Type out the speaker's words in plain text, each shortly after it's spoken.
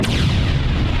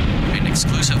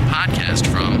exclusive podcast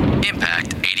from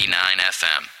Impact 89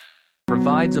 FM.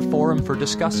 Provides a forum for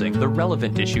discussing the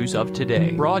relevant issues of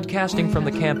today. Broadcasting from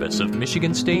the campus of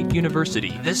Michigan State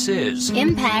University, this is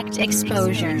Impact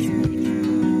Exposure.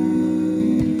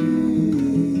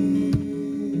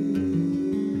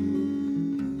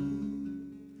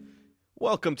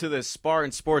 Welcome to the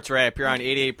Spartan Sports Wrap here on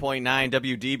 88.9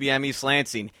 WDBM East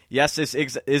Lansing. Yes, this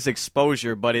is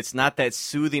exposure, but it's not that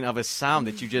soothing of a sound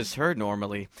that you just heard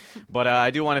normally. But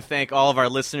I do want to thank all of our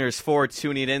listeners for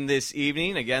tuning in this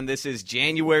evening. Again, this is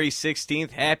January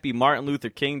 16th. Happy Martin Luther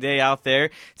King Day out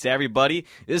there to everybody,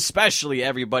 especially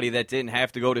everybody that didn't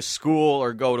have to go to school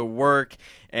or go to work.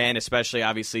 And especially,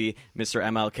 obviously, Mr.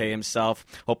 MLK himself.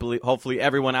 Hopefully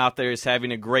everyone out there is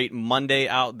having a great Monday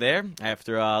out there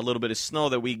after a little bit of snow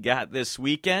that we got this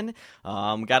weekend.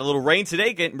 Got a little rain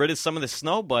today, getting rid of some of the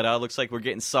snow, but looks like we're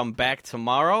getting some back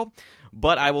tomorrow.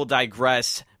 But I will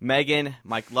digress. Megan,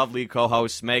 my lovely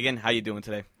co-host. Megan, how you doing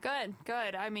today? Good.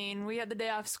 I mean, we had the day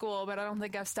off school, but I don't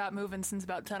think I've stopped moving since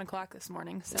about 10 o'clock this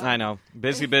morning. So I know.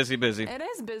 Busy. It is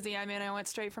busy. I mean, I went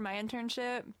straight from my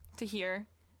internship to here.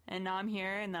 And now I'm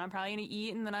here, and then I'm probably going to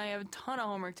eat, and then I have a ton of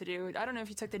homework to do. I don't know if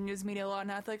you took the news media law and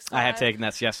ethics class. I have taken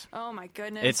that, yes. Oh, my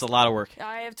goodness. It's a lot of work.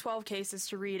 I have 12 cases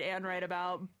to read and write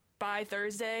about by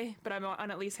Thursday, but I'm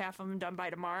on at least half of them done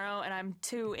by tomorrow, and I'm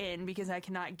 2 in because I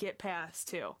cannot get past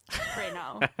 2 right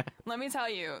now. Let me tell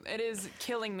you, it is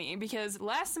killing me because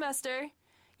last semester,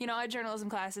 I had journalism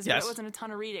classes, yes, but it wasn't a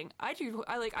ton of reading. I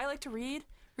like to read.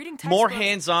 Reading textbooks. More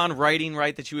hands-on writing,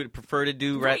 right, that you would prefer to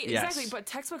do, right? Exactly, yes. But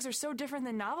textbooks are so different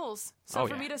than novels. So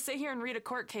for me to sit here and read a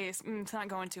court case, it's not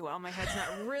going too well. My head's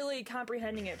not really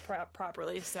comprehending it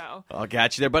properly, so. I'll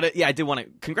got you there. But, I did want to,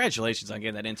 congratulations on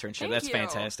getting that internship. That's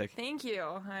fantastic. Thank you.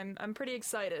 I'm pretty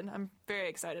excited. I'm very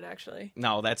excited, actually.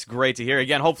 No, that's great to hear.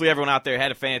 Again, hopefully everyone out there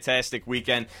had a fantastic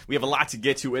weekend. We have a lot to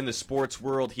get to in the sports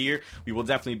world here. We will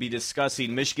definitely be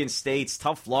discussing Michigan State's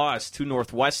tough loss to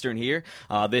Northwestern here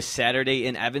this Saturday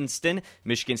in Evanston.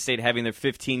 Michigan State having their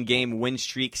 15-game win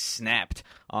streak snapped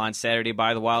on Saturday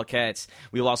by the Wildcats.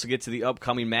 We will also get to the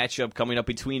upcoming matchup coming up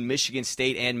between Michigan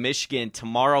State and Michigan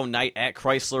tomorrow night at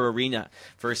Chrysler Arena.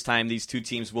 First time these two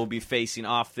teams will be facing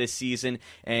off this season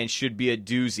and should be a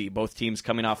doozy. Both teams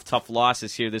coming off tough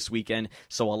losses here this weekend,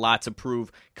 so a lot to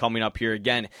prove coming up here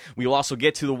again. We will also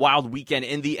get to the wild weekend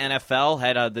in the NFL.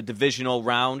 Had the divisional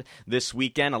round this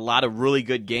weekend. A lot of really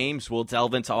good games. We'll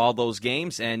delve into all those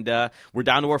games, and we're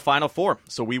down to our Final Four.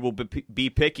 So we will be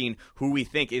picking who we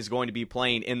think is going to be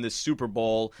playing in the Super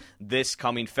Bowl this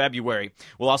coming February.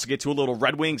 We'll also get to a little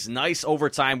Red Wings nice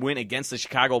overtime win against the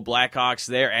Chicago Blackhawks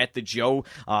there at the Joe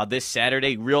this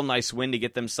Saturday. Real nice win to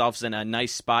get themselves in a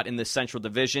nice spot in the Central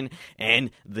Division. And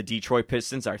the Detroit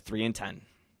Pistons are 3-10.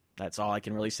 That's all I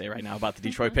can really say right now about the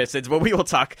Detroit Pistons, but we will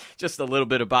talk just a little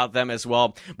bit about them as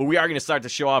well. But we are going to start the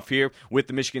show off here with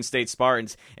the Michigan State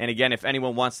Spartans. And again, if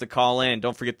anyone wants to call in,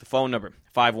 don't forget the phone number.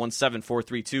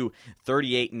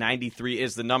 517-432-3893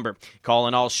 is the number. Call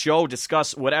in all show,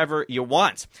 discuss whatever you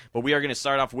want. But we are going to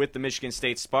start off with the Michigan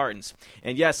State Spartans.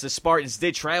 And yes, the Spartans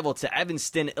did travel to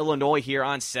Evanston, Illinois here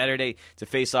on Saturday to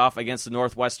face off against the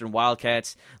Northwestern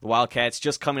Wildcats. The Wildcats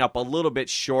just coming up a little bit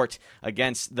short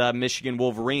against the Michigan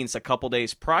Wolverines a couple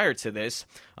days prior to this.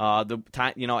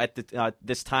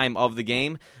 This time of the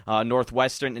game,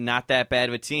 Northwestern not that bad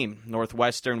of a team.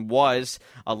 Northwestern was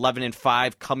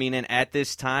 11-5 coming in at this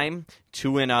time. They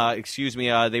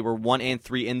were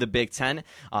 1-3 in the Big Ten.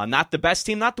 Not the best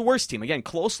team, not the worst team. Again,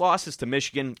 close losses to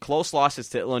Michigan, close losses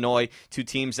to Illinois, two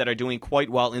teams that are doing quite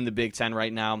well in the Big Ten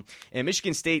right now. And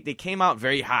Michigan State, they came out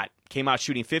very hot. Came out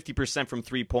shooting 50% from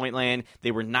three-point land.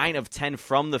 They were 9 of 10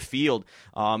 from the field.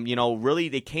 Really,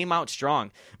 they came out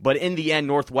strong. But in the end,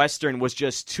 Northwestern was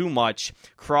just too much.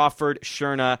 Crawford,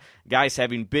 Sherna, guys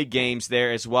having big games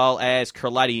there, as well as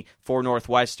Carletti for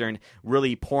Northwestern,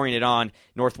 really pouring it on.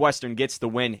 Northwestern gets the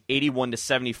win.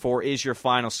 81-74 is your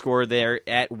final score there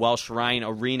at Welsh Ryan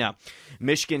Arena.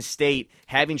 Michigan State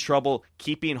having trouble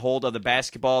keeping hold of the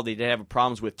basketball. They did have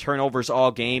problems with turnovers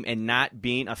all game and not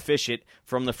being efficient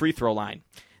from the free throw line.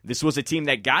 This was a team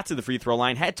that got to the free throw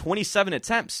line, had 27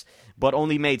 attempts, but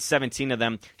only made 17 of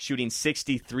them, shooting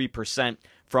 63%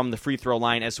 from the free throw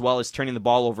line, as well as turning the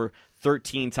ball over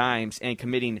 13 times and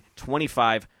committing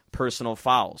 25 personal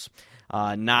fouls.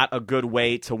 Not a good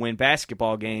way to win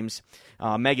basketball games.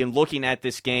 Megan, looking at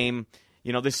this game,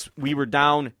 we were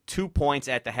down 2 points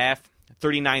at the half.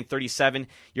 39-37.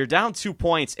 You're down 2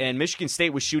 points, and Michigan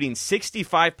State was shooting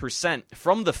 65%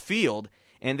 from the field,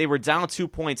 and they were down 2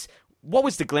 points. What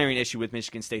was the glaring issue with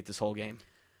Michigan State this whole game?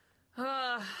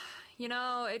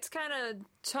 It's kind of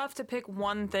tough to pick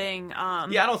one thing. I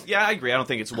agree. I don't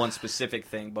think it's one specific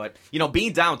thing, but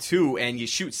being down 2 and you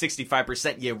shoot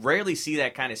 65%, you rarely see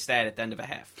that kind of stat at the end of a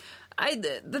half.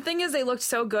 The thing is, they looked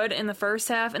so good in the first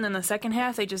half, and then the second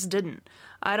half, they just didn't.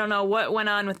 I don't know what went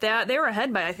on with that. They were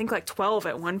ahead by, I think, like 12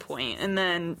 at one point, and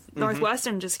then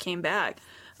Northwestern just came back.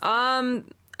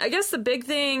 I guess the big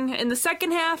thing in the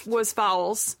second half was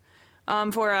fouls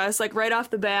for us. Like, right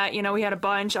off the bat, we had a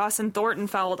bunch. Austin Thornton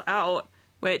fouled out,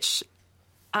 which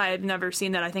I had never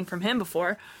seen that, I think, from him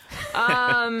before.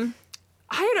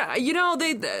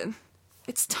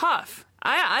 It's tough.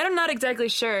 I'm not exactly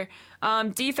sure.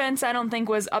 Defense, I don't think,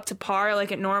 was up to par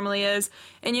like it normally is.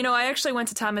 And, I actually went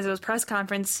to Tom Izzo's press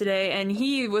conference today, and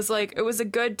he was like, it was a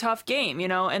good, tough game,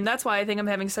 and that's why I think I'm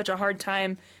having such a hard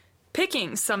time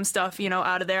picking some stuff,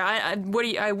 out of there. What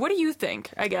do you think,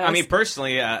 I guess? I mean,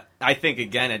 personally, I think,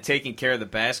 again, at taking care of the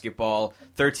basketball,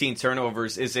 13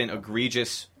 turnovers isn't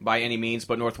egregious by any means,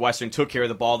 but Northwestern took care of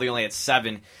the ball. They only had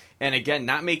 7. And, again,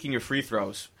 not making your free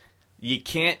throws. You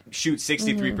can't shoot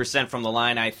 63% from the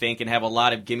line, I think, and have a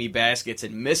lot of gimme baskets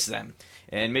and miss them.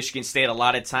 And Michigan State, a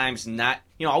lot of times, not,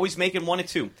 always making 1 or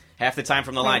 2. Half the time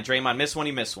from the line, Draymond miss one,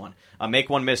 he miss one. Make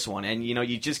one, miss one. And,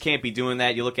 you just can't be doing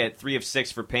that. You look at 3 of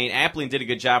 6 for Payne. Appling did a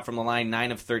good job from the line,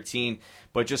 9 of 13.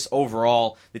 But just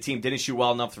overall, the team didn't shoot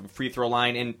well enough from the free throw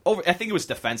line. And I think it was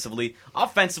defensively.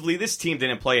 Offensively, this team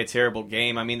didn't play a terrible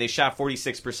game. I mean, they shot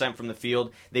 46% from the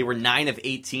field. They were 9 of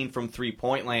 18 from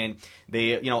three-point land.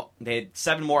 They had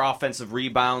 7 more offensive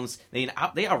rebounds. They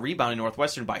out-rebounded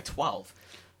Northwestern by 12.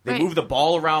 They moved the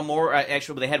ball around more.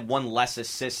 Actually, they had 1 less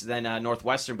assist than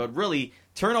Northwestern. But really,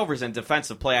 turnovers and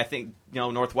defensive play, I think,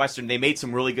 Northwestern, they made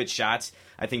some really good shots.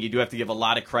 I think you do have to give a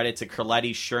lot of credit to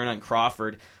Curletti, Sherna, and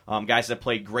Crawford, guys that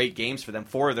played great games for them.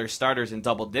 4 of their starters in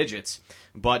double digits.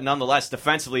 But nonetheless,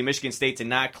 defensively, Michigan State did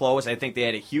not close. I think they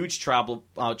had a huge trouble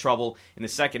in the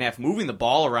second half moving the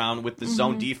ball around with the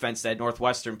zone defense that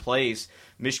Northwestern plays.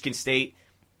 Michigan State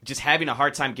just having a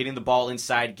hard time getting the ball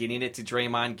inside, getting it to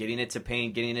Draymond, getting it to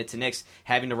Payne, getting it to Nix,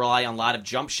 having to rely on a lot of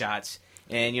jump shots.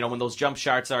 And, when those jump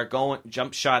shots aren't going,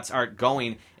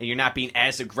 and you're not being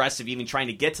as aggressive, even trying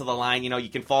to get to the line, you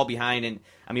can fall behind. And,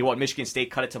 Michigan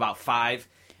State cut it to about 5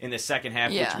 in the second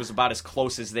half, which was about as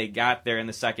close as they got there in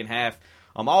the second half.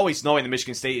 Always knowing that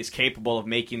Michigan State is capable of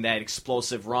making that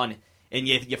explosive run. And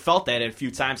you felt that a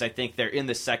few times, I think, there in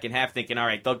the second half, thinking, all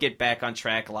right, they'll get back on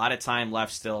track. A lot of time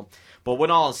left still. But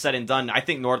when all is said and done, I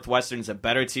think Northwestern's a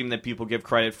better team than people give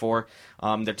credit for.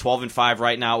 They're 12-5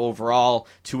 right now overall,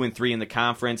 2-3 in the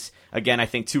conference. Again, I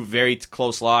think 2 very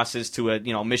close losses to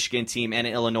a Michigan team and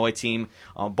an Illinois team,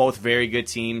 both very good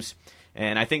teams.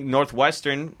 And I think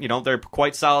Northwestern, they're a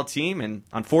quite solid team. And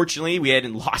unfortunately, we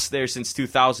hadn't lost there since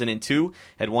 2002.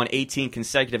 Had won 18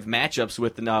 consecutive matchups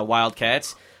with the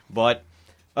Wildcats. But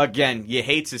again, you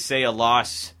hate to say a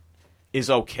loss is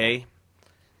okay.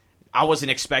 I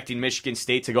wasn't expecting Michigan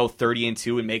State to go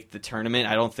 30-2 and make the tournament.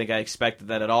 I don't think I expected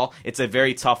that at all. It's a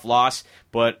very tough loss,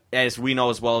 but as we know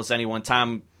as well as anyone,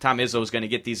 Tom Izzo is going to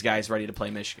get these guys ready to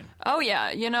play Michigan. Oh,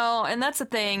 yeah. And that's the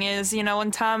thing is,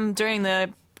 when Tom, during the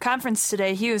conference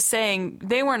today, he was saying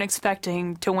they weren't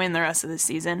expecting to win the rest of the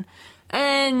season.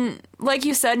 And like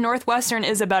you said, Northwestern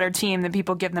is a better team than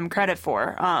people give them credit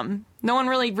for. No one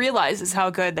really realizes how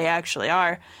good they actually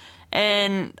are.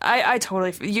 And I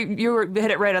totally, you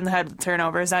hit it right on the head with the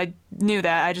turnovers. I knew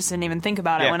that. I just didn't even think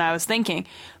about it when I was thinking.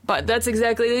 But that's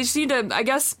exactly, they just need to, I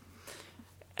guess,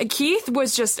 Keith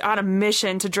was just on a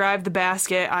mission to drive the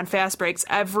basket on fast breaks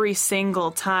every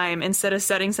single time instead of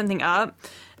setting something up.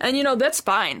 And, that's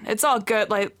fine. It's all good.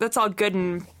 Like, that's all good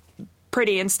and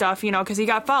pretty and stuff, because he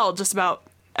got fouled just about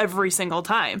every single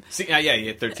time. He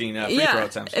had 13 free throw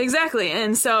attempts. Exactly.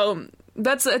 And so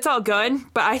it's all good,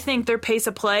 but I think their pace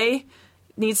of play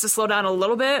needs to slow down a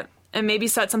little bit and maybe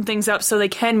set some things up so they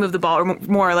can move the ball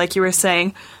more, like you were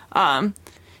saying. And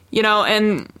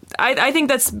I think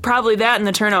that's probably that, and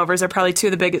the turnovers are probably 2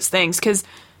 of the biggest things, because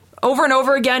over and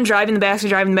over again, driving the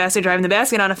basket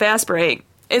on a fast break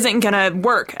isn't going to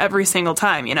work every single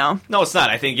time, No, it's not.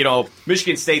 I think,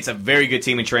 Michigan State's a very good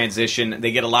team in transition.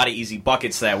 They get a lot of easy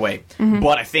buckets that way.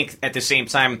 But I think at the same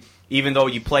time, even though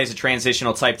you play as a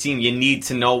transitional type team, you need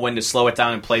to know when to slow it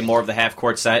down and play more of the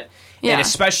half-court set. Yeah. And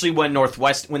especially when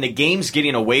when the game's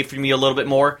getting away from you a little bit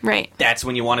more, right, that's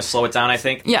when you want to slow it down, I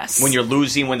think. Yes. When you're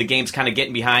losing, when the game's kind of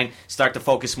getting behind, start to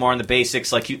focus more on the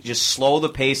basics. Like, you just slow the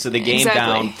pace of the game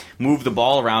down, move the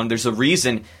ball around. There's a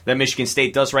reason that Michigan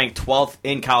State does rank 12th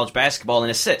in college basketball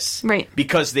in assists. Right.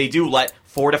 Because they do let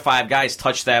 4 to 5 guys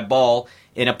touch that ball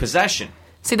in a possession.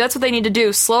 See, that's what they need to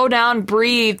do. Slow down,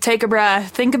 breathe, take a breath,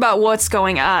 think about what's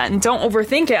going on. Don't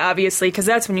overthink it, obviously, because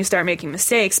that's when you start making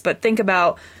mistakes. But think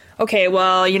about, okay,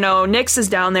 well, Nix is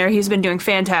down there. He's been doing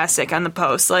fantastic on the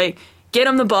post. Like, get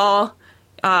him the ball,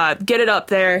 get it up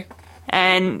there,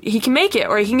 and he can make it,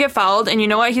 or he can get fouled. And you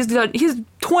know what? He's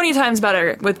 20 times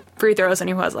better with free throws than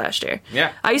he was last year.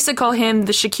 Yeah. I used to call him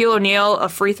the Shaquille O'Neal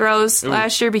of free throws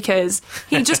last year because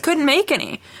he just couldn't make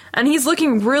any. And he's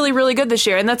looking really, really good this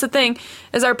year. And that's the thing,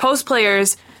 is our post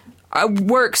players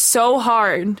work so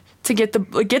hard to get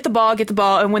the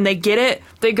ball, and when they get it,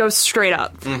 they go straight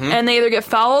up. And they either get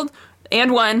fouled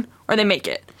and win, or they make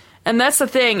it. And that's the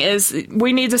thing, is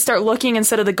we need to start looking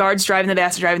instead of the guards driving the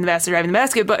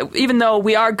basket, but even though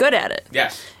we are good at it.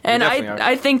 Yes. And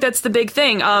I think that's the big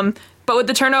thing. But with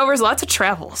the turnovers, lots of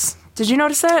travels. Did you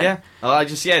notice that?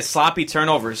 Yeah. Sloppy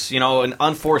turnovers, and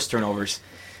unforced turnovers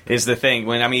is the thing.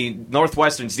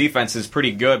 Northwestern's defense is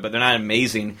pretty good, but they're not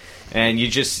amazing. And you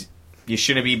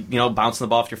shouldn't be, bouncing the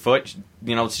ball off your foot.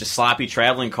 It's just sloppy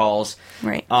traveling calls.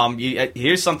 Right.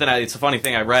 Here's something, it's a funny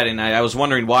thing I read, and I was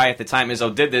wondering why at the time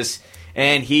Izzo did this,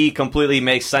 and he completely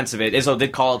makes sense of it. Izzo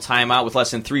did call a timeout with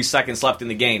less than 3 seconds left in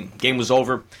the game. Game was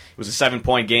over. It was a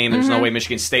 7-point game. There's no way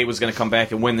Michigan State was going to come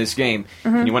back and win this game.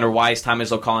 And you wonder, why is Tom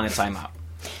Izzo calling a timeout?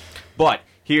 But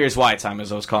here's why Tom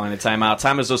Izzo is calling a timeout.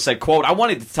 Tom Izzo said, quote, "I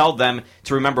wanted to tell them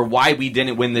to remember why we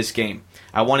didn't win this game.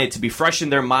 I wanted it to be fresh in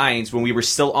their minds when we were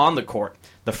still on the court.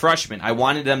 The freshmen, I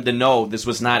wanted them to know this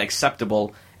was not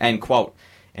acceptable," end quote.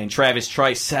 And Travis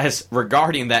Trice says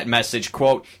regarding that message,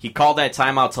 quote, "He called that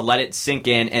timeout to let it sink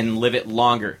in and live it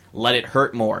longer, let it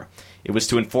hurt more. It was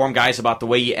to inform guys about the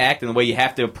way you act and the way you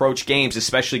have to approach games,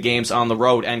 especially games on the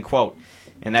road," end quote.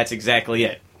 And that's exactly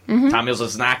it. Tom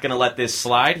Izzo's not going to let this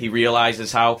slide. He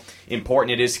realizes how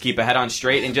important it is to keep a head on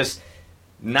straight and just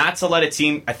not to let a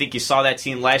team, I think you saw that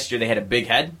team last year, they had a big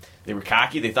head. They were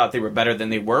cocky. They thought they were better than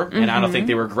they were. And I don't think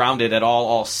they were grounded at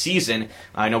all season.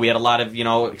 I know we had a lot of,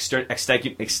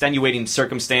 extenuating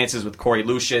circumstances with Corey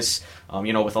Lucius,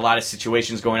 with a lot of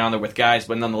situations going on there with guys.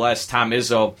 But nonetheless, Tom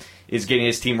Izzo is getting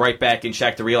his team right back in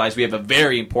check to realize we have a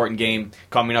very important game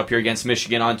coming up here against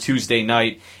Michigan on Tuesday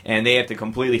night. And they have to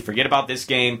completely forget about this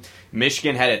game.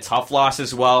 Michigan had a tough loss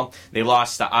as well. They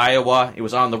lost to Iowa. It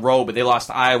was on the road, but they lost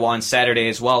to Iowa on Saturday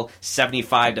as well,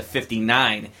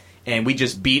 75-59. And we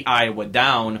just beat Iowa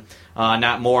down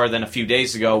not more than a few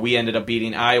days ago. We ended up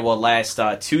beating Iowa last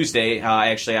Tuesday,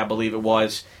 actually, I believe it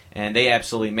was, and they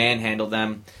absolutely manhandled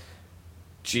them.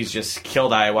 Just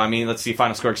killed Iowa. Let's see,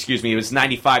 final score, excuse me. It was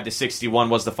 95-61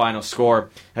 was the final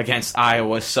score against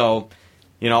Iowa. So,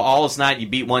 all is not you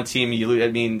beat one team, you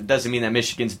lose. It doesn't mean that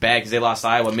Michigan's bad because they lost to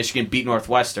Iowa. Michigan beat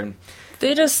Northwestern.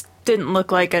 They just didn't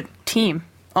look like a team.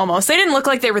 Almost. They didn't look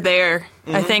like they were there,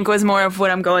 I think, was more of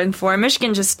what I'm going for.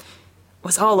 Michigan just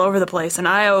was all over the place, and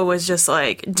Iowa was just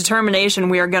like, determination,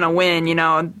 we are going to win,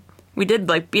 We did,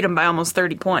 beat them by almost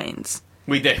 30 points.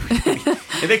 We did.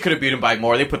 They could have beat them by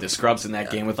more. They put the scrubs in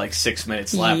that game with 6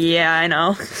 minutes left. Yeah, I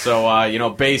know.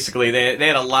 So, basically, they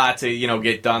had a lot to,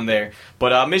 get done there.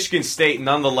 But Michigan State,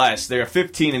 nonetheless, they're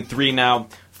 15-3 now,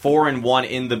 4-1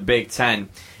 in the Big Ten.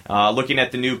 Looking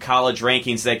at the new college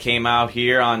rankings that came out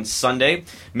here on Sunday,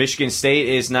 Michigan State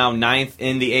is now 9th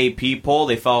in the AP poll.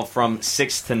 They fell from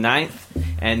 6th to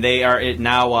 9th, and they are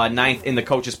now 9th in the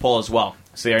coaches poll as well.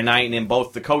 So they are 9th in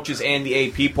both the coaches and the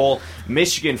AP poll.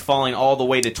 Michigan falling all the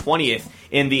way to 20th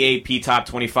in the AP top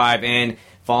 25 and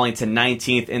falling to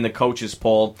 19th in the coaches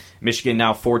poll. Michigan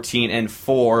now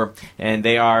 14-4, and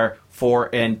they are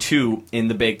 4-2 in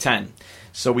the Big Ten.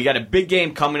 So we got a big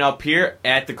game coming up here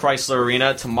at the Chrysler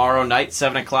Arena tomorrow night.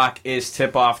 7 o'clock is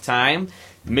tip-off time.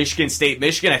 Michigan State,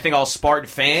 Michigan. I think all Spartan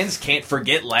fans can't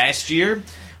forget last year.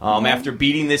 After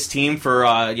beating this team for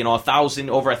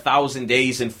over 1,000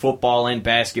 days in football and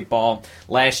basketball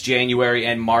last January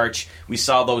and March, we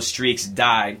saw those streaks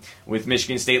die with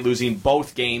Michigan State losing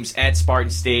both games at Spartan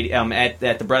Stadium at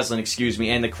the Breslin,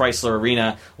 and the Chrysler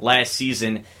Arena last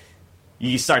season.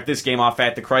 You start this game off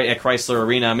at Chrysler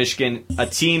Arena. Michigan, a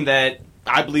team that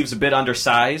I believe is a bit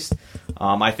undersized.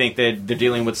 I think that they're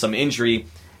dealing with some injury.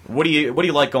 What do you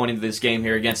like going into this game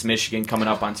here against Michigan coming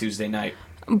up on Tuesday night?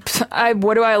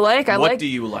 What do I like? What do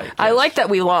you like? Yes. I like that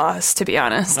we lost, to be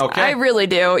honest. Okay. I really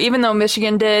do. Even though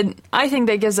Michigan did, I think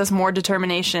that gives us more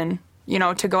determination,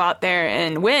 to go out there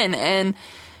and win. And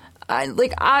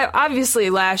I obviously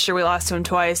last year we lost to them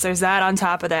twice. There's that on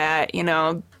top of that,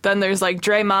 Then there's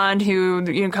Draymond,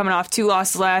 who coming off 2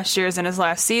 losses last year in his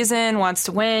last season, wants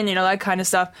to win, that kind of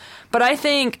stuff. But I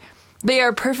think they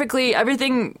are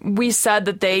everything we said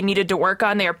that they needed to work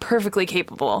on, they are perfectly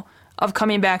capable of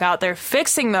coming back out there,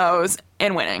 fixing those,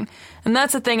 and winning. And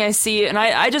that's the thing I see. And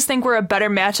I just think we're a better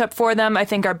matchup for them. I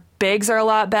think our bigs are a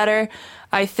lot better.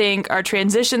 I think our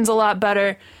transition's a lot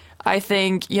better. I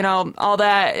think, all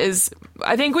that is,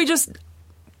 I think we're just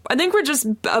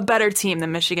a better team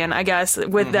than Michigan, I guess,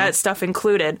 with that stuff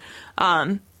included.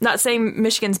 Not saying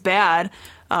Michigan's bad,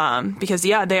 because,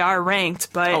 they are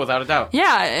ranked. But without a doubt.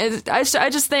 Yeah, I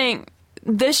just think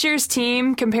this year's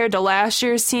team compared to last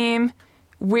year's team,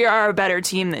 we are a better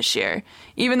team this year.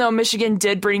 Even though Michigan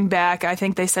did bring back, I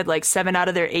think they said 7 out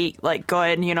of their 8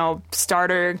 good,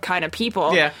 starter kind of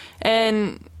people. Yeah.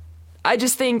 And I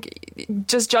just think,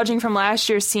 just judging from last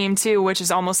year's team too, which is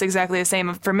almost exactly the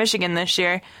same for Michigan this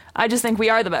year, I just think we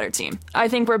are the better team. I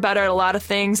think we're better at a lot of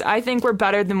things. I think we're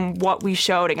better than what we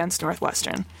showed against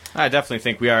Northwestern. I definitely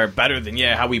think we are better than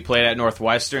how we played at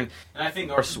Northwestern. And I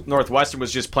think Northwestern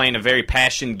was just playing a very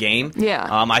passionate game. Yeah.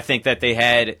 I think that they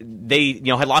had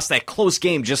lost that close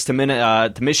game just to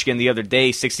Michigan the other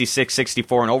day,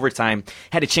 66-64 in overtime.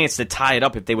 Had a chance to tie it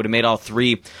up if they would have made all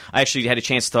 3. I actually had a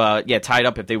chance to tie it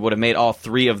up if they would have made all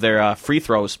 3 of their free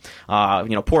throws.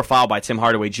 Poor foul by Tim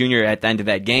Hardaway Jr. at the end of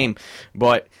that game,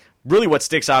 but. Really what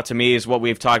sticks out to me is what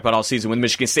we've talked about all season with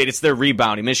Michigan State. It's their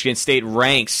rebounding. Michigan State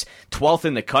ranks 12th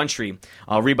in the country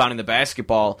rebounding the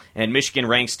basketball, and Michigan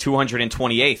ranks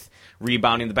 228th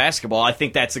rebounding the basketball. I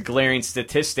think that's a glaring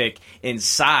statistic in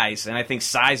size, and I think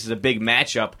size is a big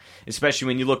matchup, especially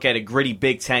when you look at a gritty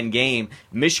Big Ten game.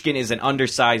 Michigan is an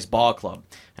undersized ball club.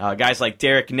 Guys like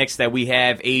Derek Nix that we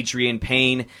have, Adrian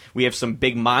Payne, we have some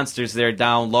big monsters there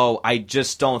down low. I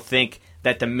just don't think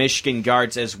that the Michigan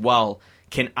guards as well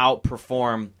can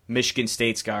outperform Michigan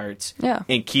State's guards. Yeah.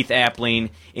 In Keith Appling,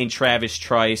 in Travis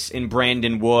Trice, in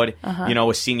Brandon Wood,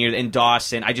 a senior, in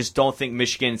Dawson. I just don't think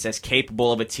Michigan's as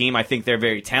capable of a team. I think they're a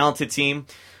very talented team.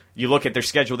 You look at their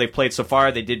schedule they've played so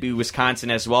far. They did beat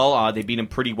Wisconsin as well. They beat them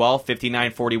pretty well,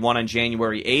 59-41 on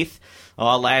January 8th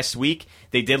last week.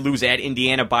 They did lose at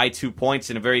Indiana by 2 points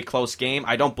in a very close game.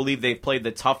 I don't believe they've played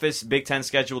the toughest Big Ten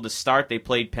schedule to start. They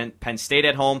played Penn State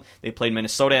at home. They played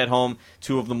Minnesota at home,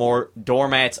 2 of the more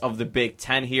doormats of the Big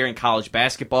Ten here in college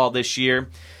basketball this year.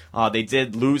 They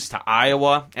did lose to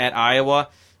Iowa at Iowa.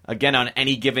 Again, on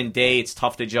any given day, it's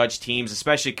tough to judge teams,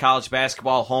 especially college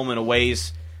basketball, home and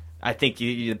aways. I think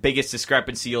the biggest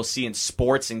discrepancy you'll see in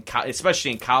sports,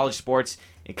 especially in college sports,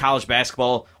 in college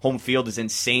basketball, home field is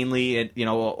insanely,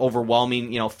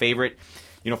 overwhelming, favorite,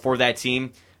 for that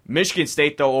team. Michigan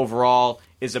State, though, overall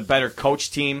is a better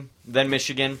coach team than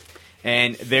Michigan,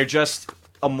 and they're just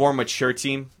a more mature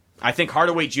team. I think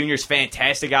Hardaway Jr. is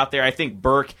fantastic out there. I think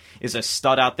Burke is a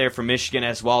stud out there for Michigan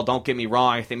as well. Don't get me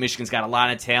wrong. I think Michigan's got a lot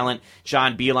of talent.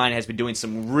 John Beilein has been doing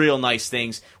some real nice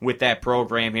things with that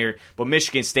program here. But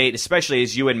Michigan State, especially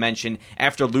as you had mentioned,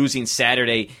 after losing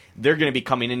Saturday, they're going to be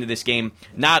coming into this game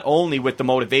not only with the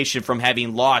motivation from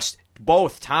having lost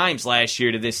both times last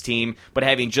year to this team, but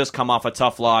having just come off a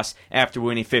tough loss after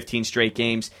winning 15 straight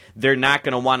games. They're not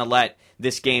going to want to let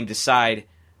this game decide.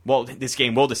 Well, this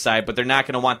game will decide, but they're not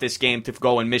going to want this game to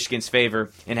go in Michigan's favor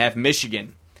and have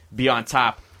Michigan be on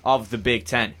top of the Big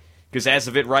Ten. Because as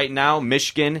of it right now,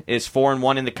 Michigan is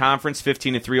 4-1 in the conference,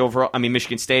 15-3 overall.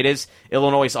 Michigan State is.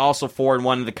 Illinois is also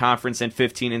 4-1 in the conference and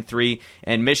 15-3,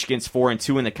 and Michigan's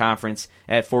 4-2 in the conference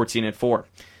at 14-4.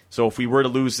 So if we were to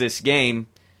lose this game,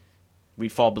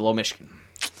 we'd fall below Michigan.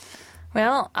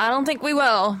 Well, I don't think we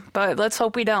will, but let's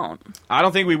hope we don't. I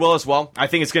don't think we will as well. I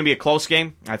think it's going to be a close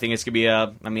game. I think it's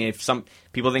going to be if some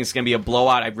people think it's going to be a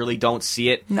blowout, I really don't see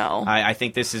it. No. I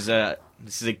think this is a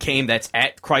game that's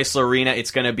at Chrysler Arena.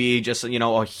 It's going to be just,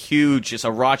 a huge, just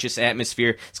a raucous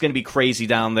atmosphere. It's going to be crazy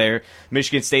down there.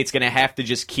 Michigan State's going to have to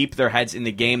just keep their heads in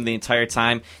the game the entire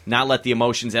time, not let the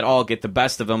emotions at all get the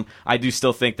best of them. I do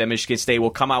still think that Michigan State will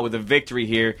come out with a victory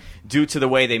here due to the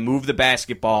way they move the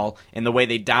basketball and the way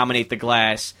they dominate the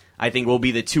glass. I think will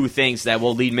be the two things that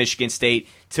will lead Michigan State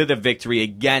to the victory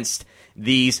against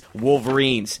these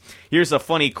Wolverines. Here's a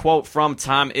funny quote from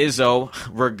Tom Izzo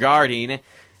regarding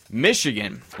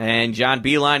Michigan and John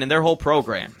Beilein and their whole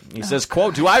program. He says,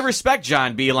 quote, "Do I respect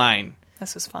John Beilein?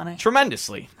 This was funny.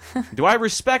 Tremendously. Do I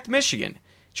respect Michigan?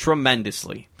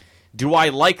 Tremendously. Do I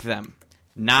like them?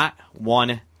 Not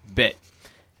one bit."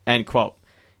 End quote.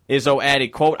 Izzo added,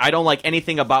 quote, "I don't like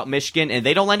anything about Michigan, and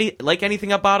they don't like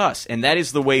anything about us, and that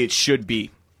is the way it should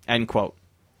be." End quote.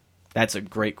 That's a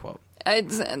great quote.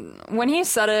 When he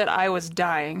said it, I was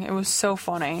dying. It was so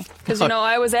funny. Because,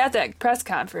 I was at that press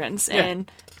conference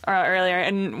earlier,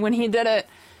 and when he did it,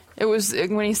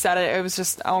 when he said it, it was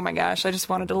just, oh my gosh, I just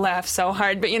wanted to laugh so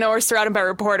hard. But, we're surrounded by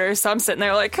reporters, so I'm sitting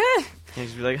there like, And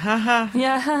he'd be like, ha ha.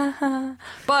 Yeah.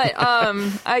 But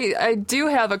I do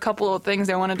have a couple of things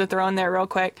I wanted to throw in there real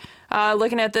quick.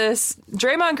 Looking at this,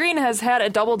 Draymond Green has had a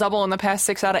double-double in the past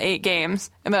 6 out of 8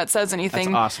 games, if that says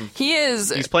anything. That's awesome.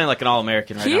 He's playing like an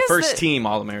All-American right now. First team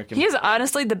All-American. He is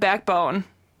honestly the backbone,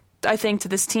 I think, to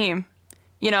this team.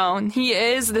 You know, he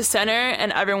is the center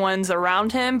and everyone's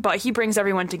around him, but he brings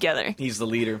everyone together. He's the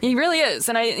leader. He really is.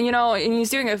 And and he's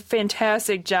doing a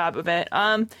fantastic job of it.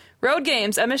 Road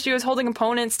games, MSU is holding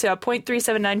opponents to a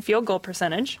 .379 field goal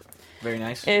percentage. Very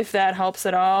nice. If that helps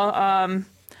at all.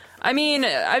 I mean,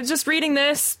 I'm just reading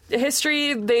this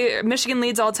history. Michigan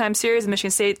leads all-time series. Michigan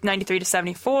State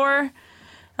 93-74.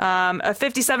 A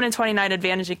 57-29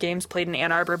 advantage at games played in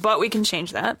Ann Arbor, but we can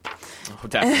change that. Oh,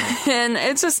 definitely. And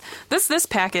it's just this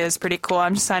packet is pretty cool.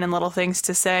 I'm just signing little things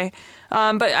to say,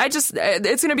 but it's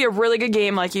going to be a really good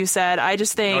game, like you said. I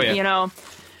just think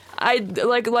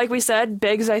like we said,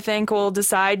 bigs I think will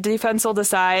decide, defense will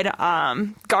decide,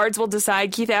 guards will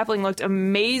decide. Keith Appling looked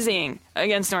amazing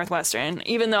against Northwestern,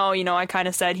 even though I kind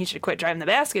of said he should quit driving the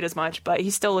basket as much, but he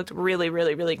still looked really,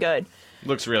 really, really good.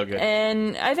 Looks real good.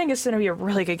 And I think it's going to be a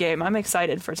really good game. I'm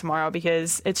excited for tomorrow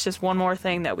because it's just one more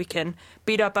thing that we can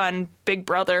beat up on Big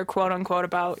Brother, quote unquote,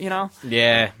 about,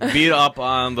 Yeah, beat up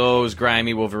on those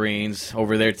grimy Wolverines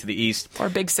over there to the east. Or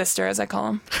Big Sister, as I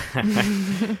call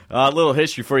them. A little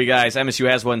history for you guys. MSU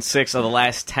has won 6 of the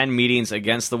last 10 meetings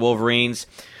against the Wolverines.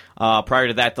 Prior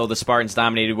to that, though, the Spartans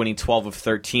dominated, winning 12 of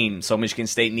 13. So Michigan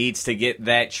State needs to get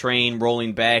that train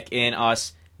rolling back in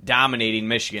us dominating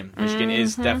Michigan. Michigan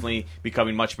is definitely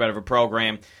becoming much better of a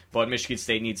program, but Michigan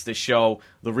State needs to show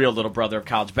the real little brother of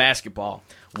college basketball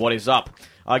what is up.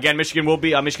 Again, Michigan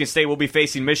State will be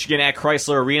facing Michigan at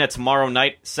Chrysler Arena tomorrow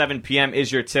night. 7 p.m.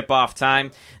 is your tip-off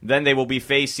time. Then they will be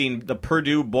facing the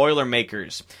Purdue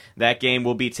Boilermakers. That game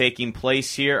will be taking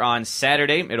place here on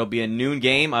Saturday. It'll be a noon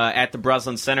game at the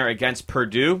Breslin Center against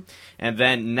Purdue. And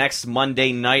then next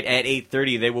Monday night at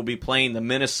 8:30, they will be playing the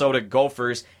Minnesota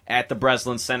Gophers at the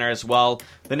Breslin Center as well.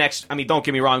 Don't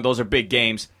get me wrong, those are big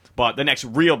games. But the next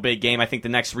real big game, I think the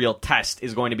next real test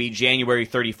is going to be January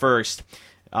 31st.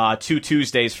 2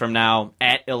 Tuesdays from now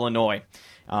at Illinois.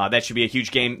 That should be a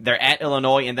huge game. They're at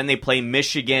Illinois, and then they play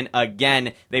Michigan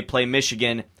again. They play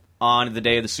Michigan on the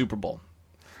day of the Super Bowl.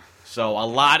 So a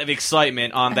lot of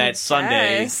excitement on that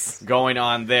Sunday going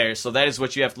on there. So that is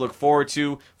what you have to look forward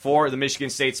to for the Michigan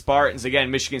State Spartans. Again,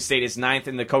 Michigan State is 9th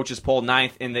in the coaches poll,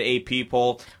 9th in the AP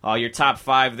poll. Your top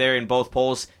 5 there in both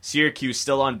polls. Syracuse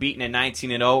still unbeaten at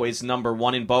 19-0 is number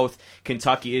 1 in both.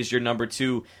 Kentucky is your number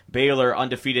 2. Baylor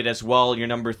undefeated as well, your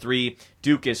number 3.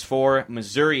 Duke is 4.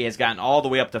 Missouri has gotten all the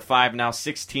way up to 5 now,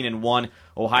 16-1.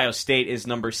 Ohio State is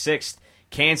number 6.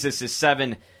 Kansas is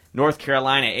 7. North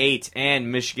Carolina 8,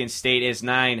 and Michigan State is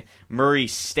 9. Murray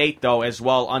State, though, as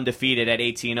well, undefeated at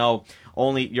 18-0.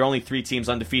 Your only 3 teams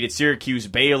undefeated: Syracuse,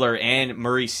 Baylor, and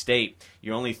Murray State.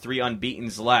 Your only 3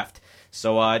 unbeatens left.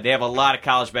 So they have a lot of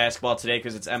college basketball today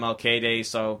because it's MLK Day.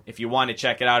 So if you want to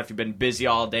check it out, if you've been busy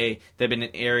all day, they've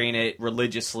been airing it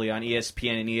religiously on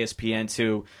ESPN and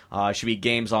ESPN2. Should be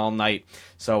games all night.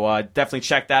 So definitely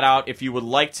check that out if you would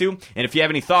like to. And if you have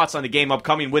any thoughts on the game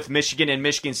upcoming with Michigan and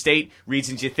Michigan State,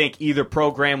 reasons you think either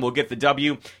program will get the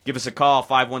W, give us a call,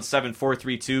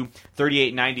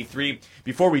 517-432-3893.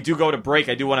 Before we do go to break,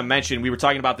 I do want to mention, we were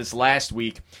talking about this last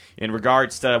week in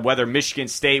regards to whether Michigan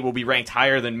State will be ranked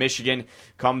higher than Michigan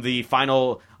come the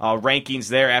final rankings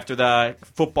there after the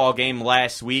football game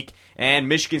last week. And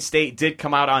Michigan State did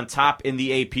come out on top in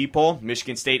the AP poll.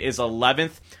 Michigan State is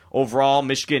 11th. Overall,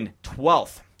 Michigan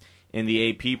 12th in the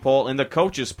AP poll. In the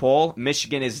coaches poll,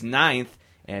 Michigan is 9th,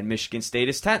 and Michigan State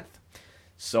is 10th.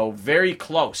 So very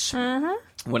close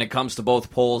when it comes to both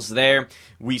polls there.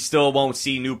 We still won't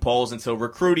see new polls until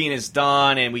recruiting is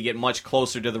done and we get much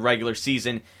closer to the regular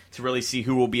season to really see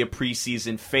who will be a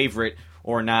preseason favorite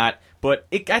or not. But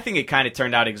I think it kind of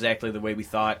turned out exactly the way we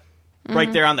thought.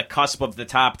 Right there on the cusp of the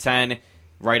top 10,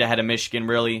 right ahead of Michigan,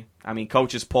 really. I mean,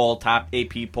 coaches poll, top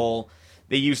AP poll.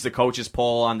 They use the coaches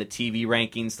poll on the TV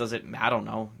rankings. I don't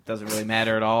know. It doesn't really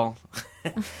matter at all.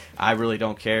 I really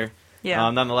don't care. Yeah.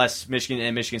 Nonetheless, Michigan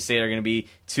and Michigan State are going to be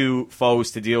 2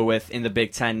 foes to deal with in the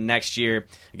Big Ten next year.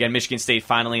 Again, Michigan State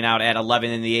finaling out at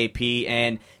 11 in the AP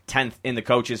and 10th in the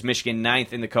coaches. Michigan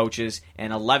 9th in the coaches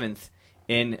and 12th,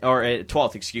 in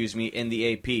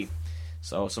the AP.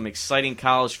 So some exciting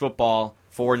college football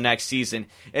for next season.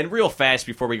 And real fast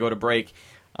before we go to break,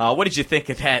 what did you think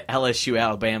of that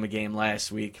LSU-Alabama game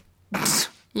last week?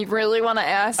 You really want to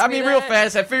ask me that? Real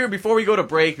fast. I figured before we go to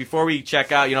break, before we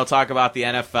check out, talk about the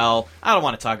NFL, I don't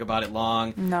want to talk about it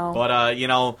long. No. But,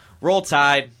 Roll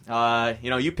Tide.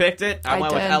 You picked it. I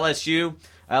went did. with LSU.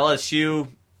 LSU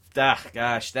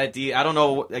gosh, I don't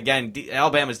know. Again,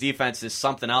 Alabama's defense is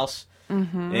something else.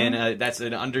 And that's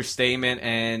an understatement.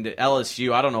 And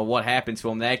LSU, I don't know what happened to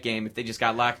them that game, if they just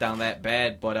got locked down that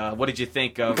bad. But what did you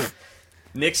think of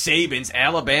Nick Saban's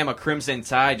Alabama Crimson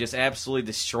Tide just absolutely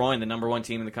destroying the number 1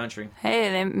 team in the country?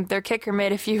 Hey, their kicker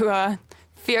made a few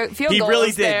field goals. He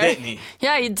really did, there. didn't he?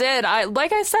 Yeah, he did.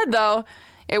 Like I said, though,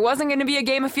 it wasn't going to be a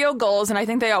game of field goals, and I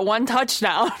think they got 1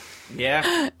 touchdown.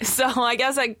 Yeah. So I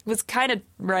guess I was kind of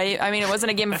right. I mean, it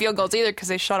wasn't a game of field goals either because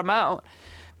they shut them out.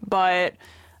 But...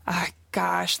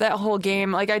 gosh, that whole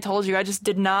game, like I told you, I just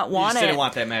did not want it. You just didn't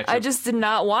want that matchup. I just did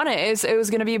not want it. It was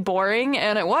going to be boring,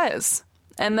 and it was.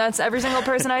 And that's every single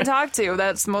person I talked to.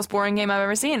 That's the most boring game I've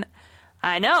ever seen.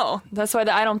 I know. That's why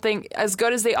I don't think, as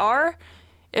good as they are,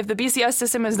 if the BCS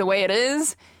system is the way it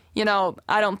is,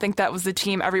 I don't think that was the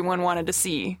team everyone wanted to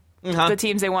see. The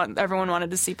teams everyone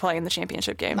wanted to see play in the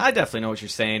championship game. I definitely know what you're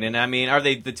saying. And, I mean, are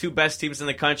they the 2 best teams in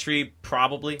the country?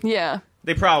 Probably. Yeah.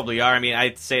 They probably are. I mean,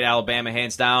 I'd say Alabama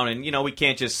hands down, and we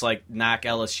can't just knock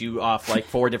LSU off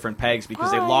 4 different pegs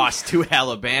because they lost to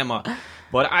Alabama.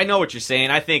 But I know what you're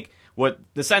saying. I think what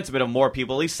the sentiment of more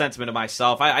people, at least sentiment of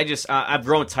myself, I've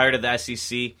grown tired of the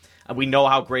SEC. We know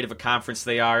how great of a conference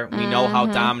they are. We know how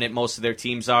dominant most of their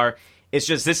teams are. It's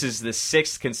just this is the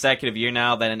 6th consecutive year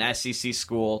now that an SEC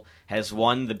school has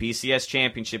won the BCS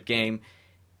championship game.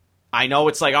 I know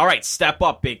it's all right, step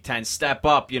up, Big Ten, step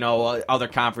up, other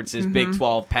conferences, Big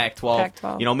 12, Pac-12,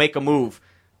 Pac-12. Make a move.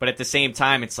 But at the same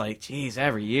time, it's geez,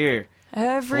 every year.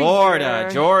 Every Florida, year.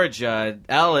 Georgia,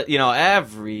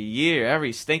 every year,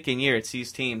 every stinking year, it's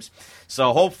these teams.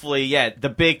 So hopefully, the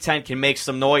Big Ten can make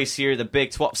some noise here, the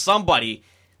Big 12, somebody.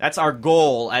 That's our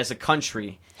goal as a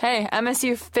country. Hey,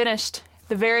 MSU finished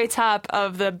the very top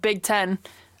of the Big Ten.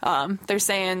 They're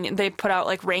saying they put out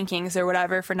rankings or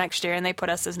whatever for next year, and they put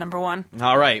us as number 1.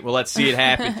 All right, well, let's see it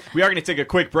happen. We are going to take a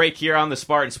quick break here on the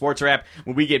Spartan Sports Wrap.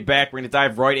 When we get back, we're going to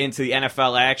dive right into the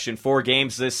NFL action. 4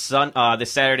 games this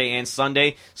Saturday and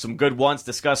Sunday. Some good ones.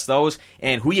 Discuss those.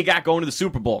 And who you got going to the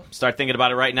Super Bowl. Start thinking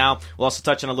about it right now. We'll also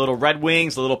touch on a little Red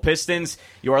Wings, a little Pistons.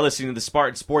 You are listening to the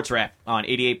Spartan Sports Wrap on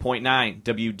 88.9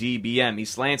 WDBM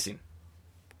East Lansing.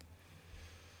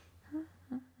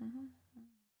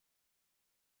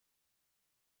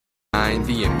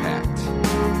 The Impact.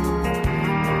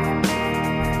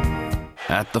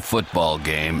 At the football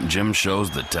game, Jim shows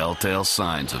the telltale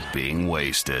signs of being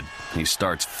wasted. He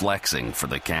starts flexing for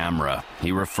the camera.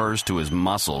 He refers to his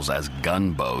muscles as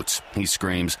gunboats. He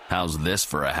screams, "How's this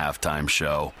for a halftime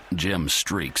show?" Jim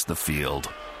streaks the field.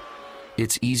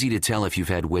 It's easy to tell if you've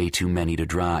had way too many to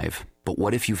drive. But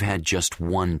what if you've had just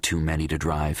one too many to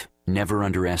drive? Never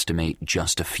underestimate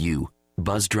just a few.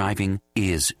 Buzz driving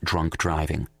is drunk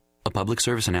driving. A public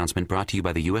service announcement brought to you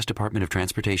by the U.S. Department of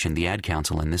Transportation, the Ad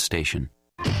Council, and this station.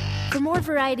 For more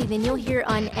variety than you'll hear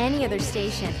on any other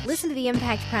station, listen to the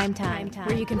Impact Primetime,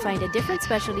 where you can find a different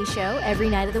specialty show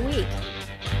every night of the week.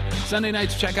 Sunday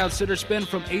nights, check out Sitter Spin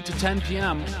from 8 to 10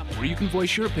 p.m., where you can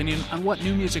voice your opinion on what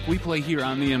new music we play here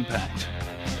on The Impact.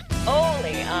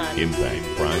 Only on Impact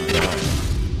Primetime.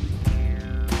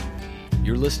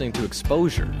 You're listening to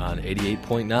Exposure on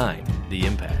 88.9 The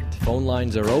Impact. Phone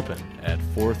lines are open at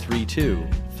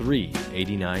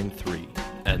 432-3893.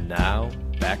 And now,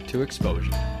 back to Exposure.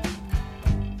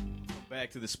 Back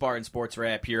to the Spartan Sports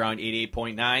Wrap here on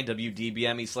 88.9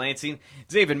 WDBM East Lansing.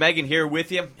 Dave and Megan here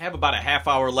with you. Have about a half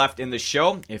hour left in the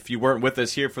show. If you weren't with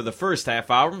us here for the first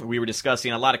half hour, we were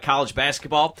discussing a lot of college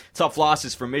basketball. Tough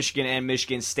losses for Michigan and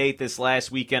Michigan State this last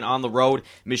weekend on the road.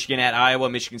 Michigan at Iowa,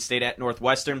 Michigan State at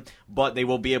Northwestern. But they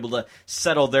will be able to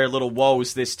settle their little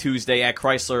woes this Tuesday at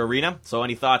Chrysler Arena. So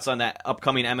any thoughts on that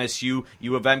upcoming MSU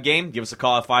U of M game? Give us a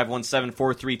call at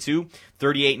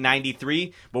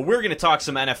 517-432-3893. But we're going to talk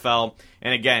some NFL.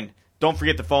 And again, don't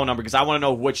forget the phone number because I want to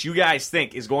know what you guys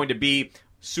think is going to be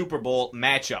Super Bowl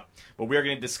matchup. But we're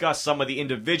going to discuss some of the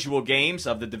individual games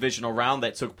of the divisional round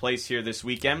that took place here this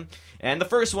weekend. And the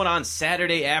first one on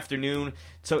Saturday afternoon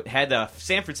had the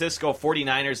San Francisco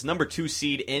 49ers, number 2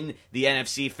 seed in the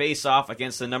NFC, face off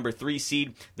against the number 3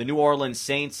 seed, the New Orleans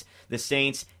Saints. The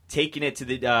Saints taking it to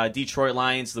the Detroit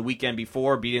Lions the weekend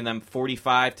before, beating them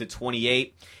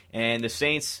 45-28. And the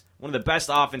Saints, one of the best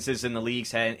offenses in the league,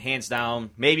 hands down.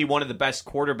 Maybe one of the best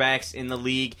quarterbacks in the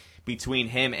league between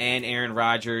him and Aaron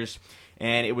Rodgers.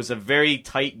 And it was a very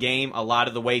tight game a lot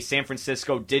of the way. San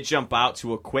Francisco did jump out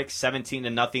to a quick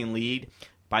 17-0 lead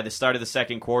by the start of the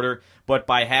second quarter. But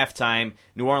by halftime,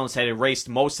 New Orleans had erased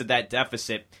most of that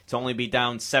deficit to only be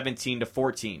down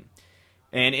 17-14.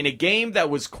 And in a game that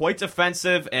was quite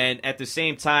defensive and at the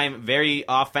same time very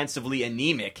offensively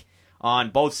anemic,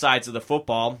 on both sides of the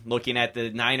football, looking at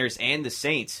the Niners and the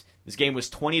Saints, This game was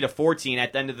 20-14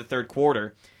 at the end of the third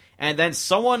quarter. And then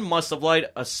someone must have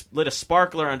lit a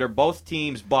sparkler under both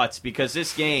teams' butts because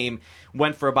this game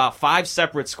went for about 5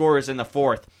 separate scores in the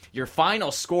fourth. Your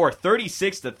final score,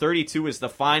 36-32, is the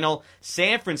final.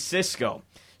 San Francisco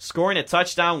scoring a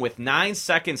touchdown with 9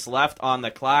 seconds left on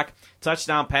the clock.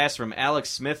 Touchdown pass from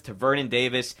Alex Smith to Vernon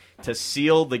Davis to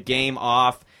seal the game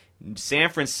off. San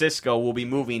Francisco will be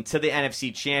moving to the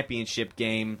NFC Championship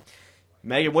game.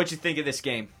 Megan, what'd you think of this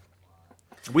game?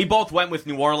 We both went with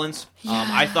New Orleans. Yes.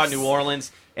 I thought New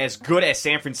Orleans, as good as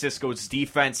San Francisco's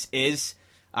defense is,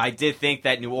 I did think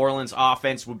that New Orleans'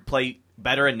 offense would play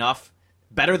better than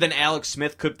Alex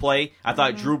Smith could play. I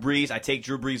thought I take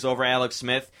Drew Brees over Alex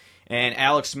Smith. And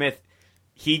Alex Smith,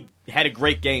 he had a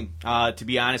great game, to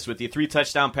be honest with you. 3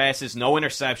 touchdown passes, no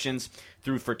interceptions,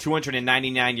 threw for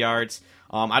 299 yards.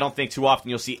 I don't think too often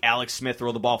you'll see Alex Smith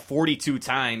throw the ball 42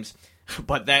 times,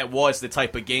 but that was the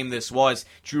type of game this was.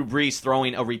 Drew Brees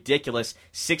throwing a ridiculous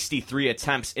 63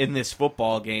 attempts in this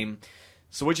football game.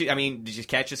 So did you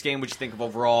catch this game? What'd you think of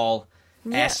overall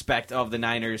aspect of the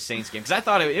Niners-Saints game? Because I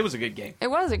thought it was a good game. It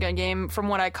was a good game. From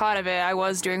what I caught of it, I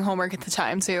was doing homework at the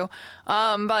time too.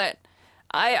 But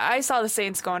I saw the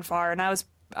Saints going far, and I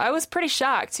was pretty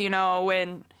shocked,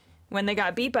 when they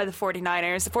got beat by the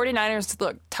 49ers. The 49ers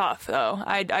looked tough, though.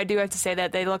 I do have to say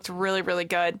that. They looked really, really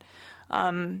good.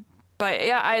 But,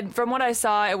 yeah, from what I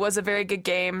saw, it was a very good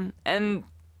game, and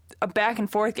a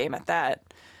back-and-forth game at that.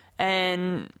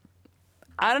 And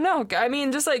I don't know. I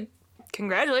mean, just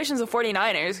congratulations to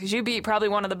 49ers, because you beat probably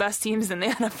one of the best teams in the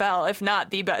NFL, if not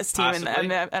the best team in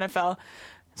the NFL.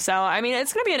 So, I mean,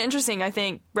 it's going to be an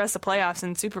interesting, rest of playoffs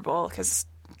and Super Bowl, because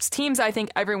teams I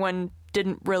think everyone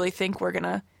didn't really think were going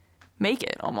to make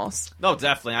it almost. No,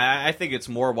 definitely. I think it's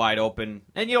more wide open.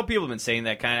 And, people have been saying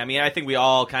that kind of. I think we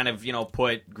all kind of,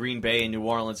 put Green Bay and New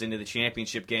Orleans into the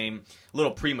championship game a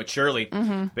little prematurely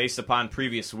based upon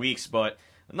previous weeks. But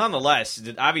nonetheless,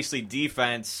 obviously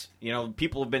defense,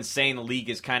 people have been saying the league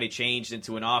has kind of changed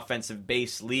into an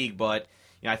offensive-based league. But,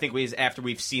 I think after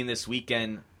we've seen this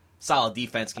weekend, solid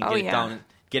defense can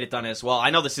get it done as well. I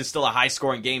know this is still a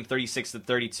high-scoring game,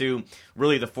 36-32.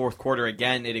 Really, the fourth quarter,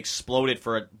 again, it exploded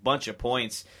for a bunch of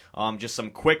points. Just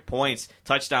some quick points.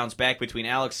 Touchdowns back between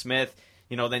Alex Smith,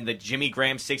 then the Jimmy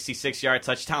Graham 66-yard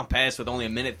touchdown pass with only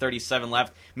 1:37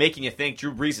 left, making you think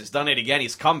Drew Brees has done it again.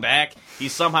 He's come back.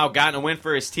 He's somehow gotten a win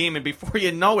for his team, and before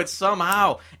you know it,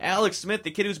 somehow, Alex Smith,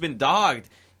 the kid who's been dogged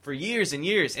for years and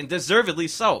years, and deservedly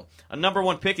so. A number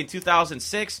 1 pick in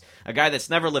 2006, a guy that's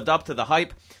never lived up to the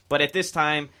hype, but at this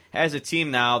time has a team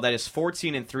now that is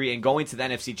 14-3 and going to the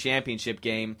NFC Championship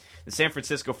game. The San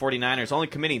Francisco 49ers only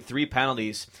committing 3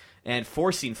 penalties and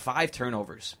forcing 5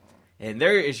 turnovers. And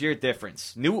there is your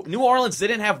difference. New Orleans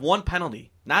didn't have 1 penalty,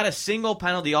 not a single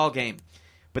penalty all game,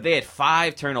 but they had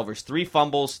 5 turnovers, 3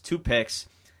 fumbles, 2 picks.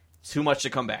 Too much to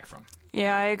come back from.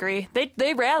 Yeah, I agree.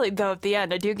 They rallied, though, at the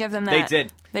end. I do give them that. They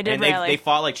did. They did and rally. They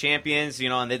fought like champions,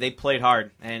 and they played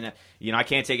hard. And, I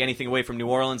can't take anything away from New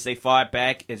Orleans. They fought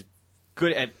back as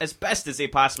best as they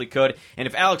possibly could. And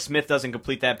if Alex Smith doesn't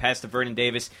complete that pass to Vernon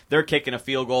Davis, they're kicking a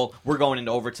field goal. We're going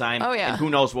into overtime. Oh, yeah. And who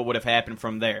knows what would have happened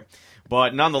from there.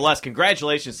 But nonetheless,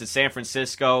 congratulations to San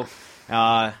Francisco.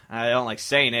 I don't like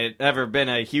saying it. Never been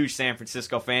a huge San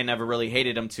Francisco fan. Never really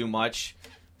hated them too much.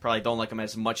 Probably don't like them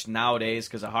as much nowadays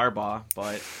because of Harbaugh,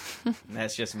 but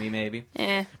that's just me maybe.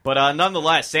 But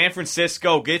nonetheless, San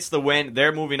Francisco gets the win.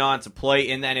 They're moving on to play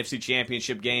in the NFC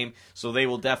Championship game, so they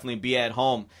will definitely be at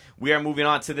home. We are moving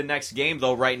on to the next game,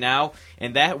 though, right now,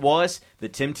 and that was the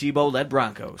Tim Tebow-led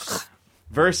Broncos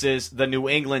versus the New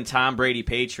England Tom Brady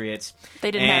Patriots.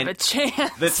 They didn't have a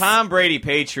chance. The Tom Brady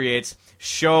Patriots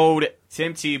showed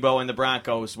Tim Tebow and the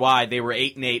Broncos why they were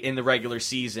 8-8 in the regular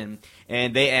season,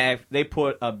 and they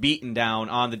put a beating down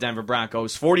on the Denver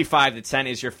Broncos. 45-10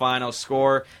 is your final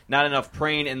score. Not enough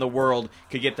praying in the world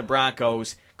could get the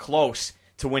Broncos close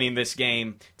to winning this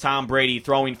game. Tom Brady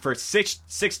throwing for six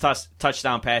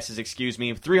touchdown passes,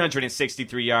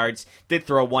 363 yards, did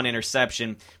throw 1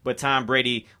 interception, but Tom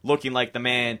Brady looking like the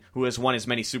man who has won as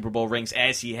many Super Bowl rings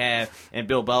as he has, and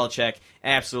Bill Belichick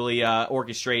absolutely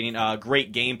orchestrating a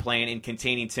great game plan in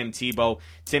containing Tim Tebow.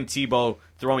 Tim Tebow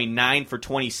throwing 9 for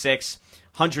 26,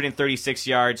 136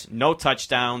 yards, no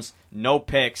touchdowns, no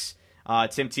picks.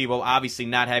 Tim Tebow obviously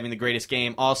not having the greatest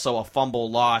game. Also a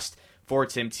fumble lost for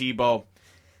Tim Tebow.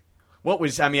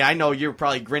 I know you're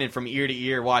probably grinning from ear to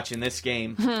ear watching this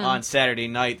game on Saturday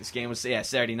night. This game was,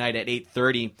 Saturday night at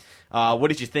 8:30. What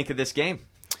did you think of this game?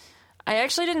 I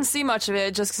actually didn't see much of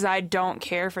it just because I don't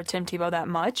care for Tim Tebow that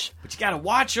much. But you got to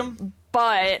watch him.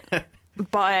 But,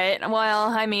 I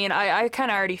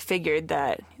kind of already figured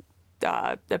that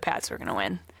the Pats were going to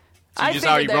win. So you just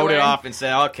already wrote it off and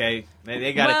said, okay,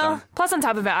 they got it done. Plus, on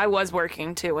top of it, I was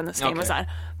working, too, when this game was on.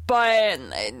 But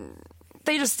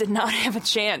they just did not have a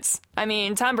chance. I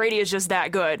mean, Tom Brady is just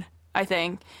that good, I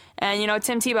think. And,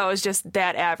 Tim Tebow is just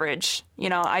that average.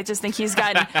 I just think he's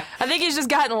gotten... I think he's just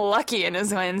gotten lucky in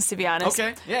his wins, to be honest.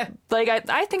 Okay, yeah. Like,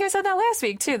 I think I said that last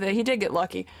week, too, that he did get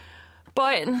lucky.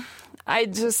 But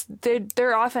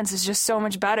their offense is just so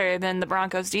much better than the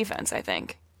Broncos' defense, I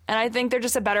think. And I think they're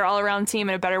just a better all-around team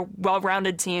and a better,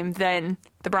 well-rounded team than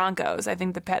the Broncos. I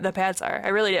think the Pats are. I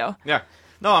really do. Yeah.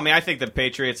 No, I think the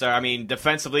Patriots are.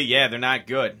 Defensively, yeah, they're not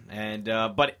good, and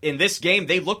but in this game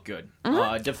they look good.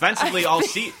 Mm-hmm. Defensively,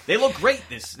 they look great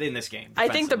in this game. I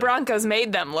think the Broncos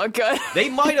made them look good. They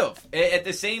might have. At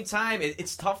the same time,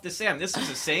 it's tough to say. This was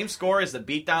the same score as the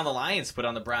beatdown the Lions put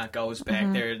on the Broncos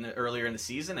back there earlier in the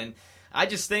season, and I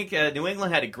just think New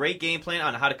England had a great game plan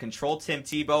on how to control Tim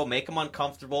Tebow, make him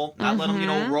uncomfortable, not let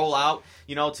him roll out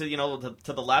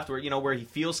to the left where he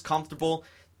feels comfortable.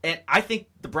 And I think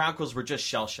the Broncos were just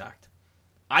shell-shocked.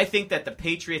 I think that the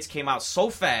Patriots came out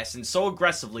so fast and so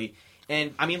aggressively.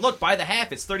 And, look, by the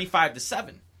half, it's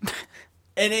 35-7.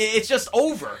 And it's just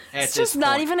over It's just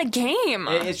not even a game.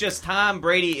 It's just Tom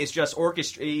Brady is just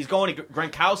orchestrating. He's going to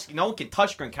Gronkowski. No one can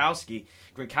touch Gronkowski.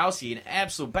 Gronkowski, an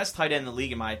absolute best tight end in the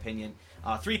league, in my opinion.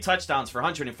 3 touchdowns for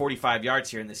 145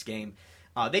 yards here in this game.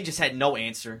 They just had no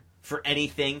answer for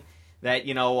anything that,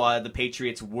 the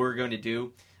Patriots were going to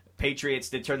do. Patriots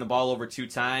did turn the ball over 2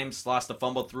 times, lost a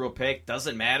fumble, threw a pick.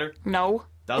 Doesn't matter. No.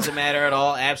 Doesn't matter at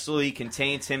all. Absolutely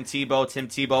contained Tim Tebow. Tim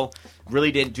Tebow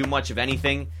really didn't do much of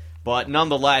anything. But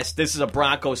nonetheless, this is a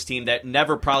Broncos team that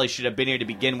never probably should have been here to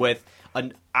begin with.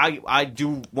 I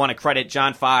do want to credit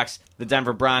John Fox, the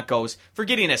Denver Broncos, for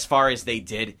getting as far as they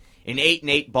did. An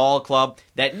 8-8 ball club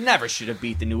that never should have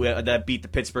beat the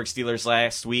Pittsburgh Steelers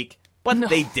last week. But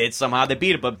they did somehow. They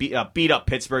beat up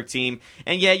Pittsburgh team.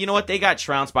 And yeah, you know what? They got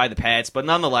trounced by the Pats. But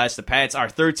nonetheless, the Pats are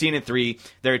 13-3.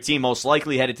 They're a team most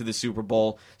likely headed to the Super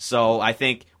Bowl. So I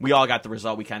think we all got the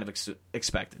result we kind of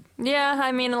expected. Yeah,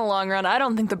 in the long run, I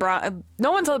don't think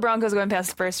no one saw the Broncos going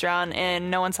past the first round, and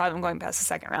no one saw them going past the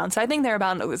second round. So I think they're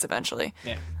bound to lose eventually.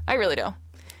 Yeah. I really do.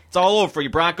 It's all over for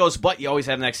you Broncos, but you always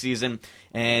have next season.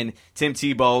 And Tim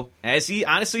Tebow, as he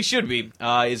honestly should be,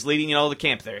 is leading the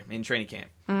camp there in training camp.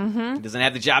 Mm-hmm. He doesn't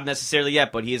have the job necessarily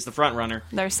yet, but he is the front runner.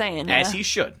 They're saying, as he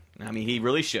should. He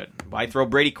really should. Why throw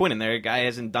Brady Quinn in there? The guy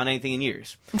hasn't done anything in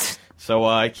years.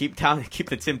 So keep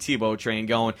the Tim Tebow train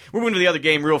going. We're moving to the other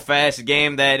game real fast. A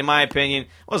game that, in my opinion,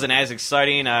 wasn't as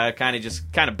exciting.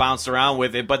 Kind of bounced around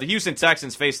with it. But the Houston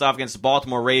Texans faced off against the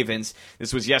Baltimore Ravens.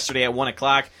 This was yesterday at 1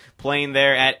 o'clock, playing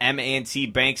there at M&T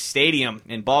Bank Stadium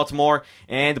in Baltimore.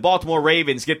 And the Baltimore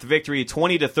Ravens get the victory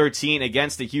 20-13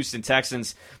 against the Houston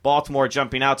Texans. Baltimore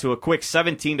jumping out to a quick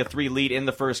 17-3 lead in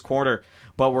the first quarter,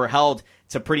 but were held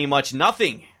to pretty much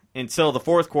nothing until the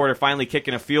fourth quarter, finally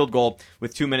kicking a field goal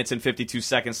with 2 minutes and 52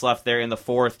 seconds left there in the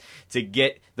fourth to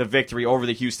get the victory over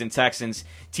the Houston Texans.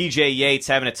 TJ Yates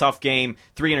having a tough game,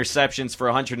 3 interceptions for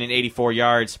 184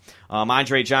 yards.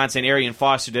 Andre Johnson, Arian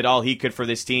Foster did all he could for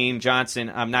this team.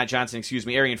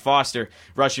 Arian Foster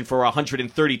rushing for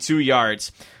 132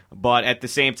 yards. But at the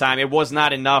same time, it was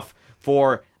not enough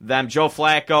for them. Joe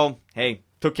Flacco,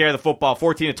 took care of the football,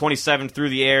 14-27 through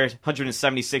the air,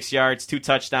 176 yards, 2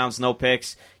 touchdowns, no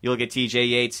picks. You look at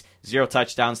TJ Yates, 0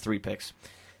 touchdowns, 3 picks.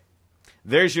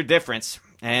 There's your difference.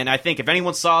 And I think if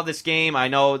anyone saw this game, I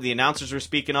know the announcers were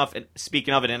speaking of it,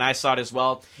 and I saw it as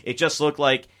well. It just looked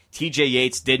like TJ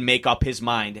Yates did make up his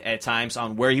mind at times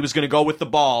on where he was going to go with the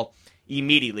ball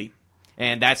immediately.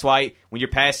 And that's why when you're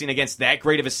passing against that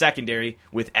great of a secondary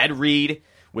with Ed Reed,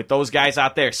 with those guys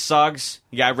out there, Suggs,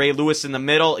 you got Ray Lewis in the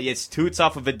middle, it's too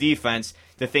tough of a defense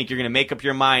to think you're going to make up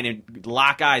your mind and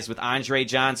lock eyes with Andre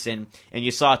Johnson. And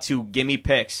you saw 2 gimme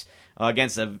picks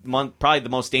against probably the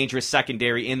most dangerous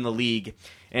secondary in the league.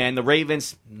 And the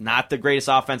Ravens, not the greatest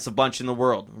offensive bunch in the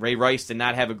world. Ray Rice did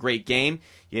not have a great game.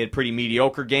 He had a pretty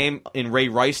mediocre game in Ray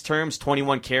Rice terms,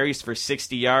 21 carries for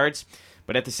 60 yards.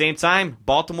 But at the same time,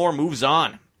 Baltimore moves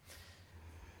on.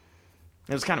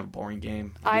 It was kind of a boring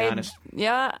game, to be honest.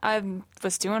 Yeah, I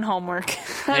was doing homework.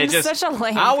 I'm such a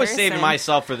lame I was person. saving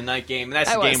myself for the night game, and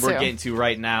that's the game we're getting to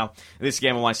right now. This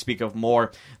game I want to speak of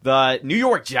more. The New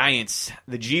York Giants,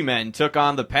 the G-Men, took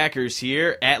on the Packers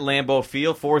here at Lambeau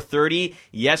Field, 4:30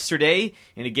 yesterday.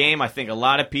 In a game I think a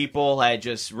lot of people had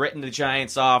just written the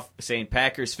Giants off, saying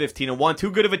Packers 15-1,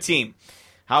 too good of a team.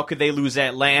 How could they lose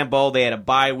at Lambeau? They had a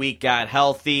bye week, got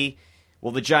healthy.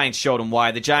 Well, the Giants showed them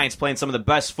why. The Giants playing some of the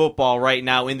best football right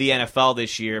now in the NFL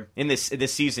this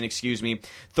season.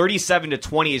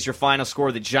 37-20 is your final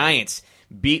score. The Giants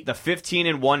beat the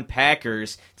 15-1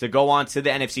 Packers to go on to the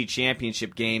NFC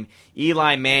Championship game.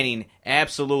 Eli Manning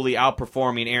absolutely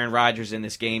outperforming Aaron Rodgers in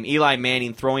this game. Eli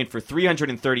Manning throwing for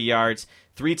 330 yards,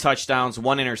 3 touchdowns,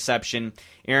 1 interception.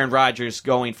 Aaron Rodgers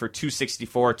going for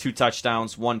 264, 2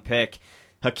 touchdowns, 1 pick.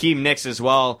 Hakeem Nicks as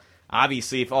well.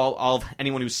 Obviously, if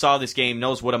anyone who saw this game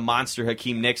knows what a monster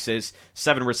Hakeem Nicks is.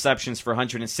 7 receptions for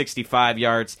 165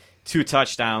 yards, 2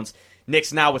 touchdowns.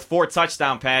 Nicks now with 4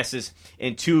 touchdown passes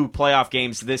in 2 playoff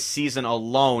games this season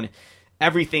alone.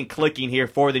 Everything clicking here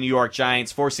for the New York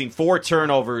Giants, forcing 4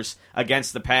 turnovers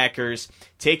against the Packers,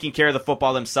 taking care of the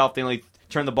football themselves. They only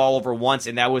turned the ball over once,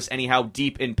 and that was anyhow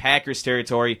deep in Packers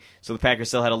territory, so the Packers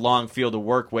still had a long field to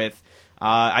work with.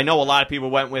 I know a lot of people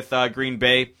went with Green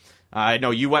Bay. I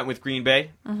know you went with Green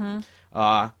Bay. Mm-hmm.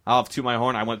 I'll have to toot my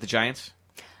horn. I went with the Giants.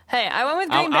 Hey, I went with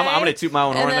Green Bay. I'm going to toot my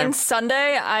own horn there. there. And then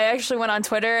Sunday, I actually went on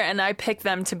Twitter, and I picked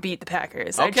them to beat the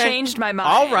Packers. Okay. I changed my mind.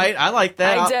 All right, I like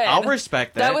that. I did. I'll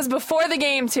respect that. That was before the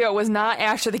game, too. It was not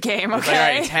after the game, okay? All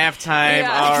right, it's halftime.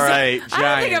 Yeah, all right, Giants. I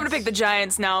don't think I'm going to pick the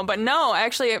Giants now, but no,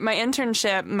 actually, at my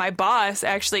internship, my boss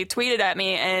actually tweeted at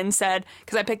me and said,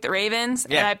 because I picked the Ravens,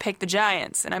 and I picked the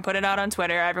Giants, and I put it out on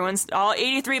Twitter. All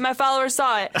 83 of my followers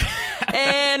saw it.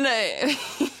 And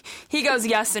he goes,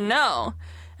 yes and no.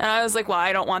 And I was like, well,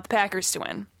 I don't want the Packers to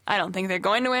win. I don't think they're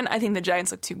going to win. I think the Giants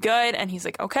look too good. And he's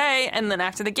like, okay. And then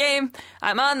after the game,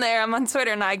 I'm on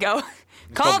Twitter, and I go,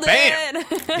 called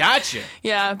it. Gotcha.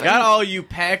 Yeah. Got all you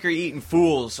Packer-eating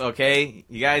fools, okay?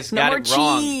 You guys got it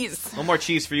wrong. Cheese. No more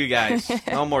cheese for you guys.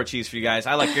 No more cheese for you guys.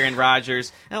 I like Aaron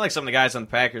Rodgers. I like some of the guys on the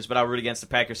Packers, but I'll root against the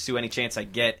Packers too any chance I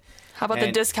get. How about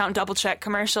the discount double check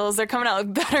commercials? They're coming out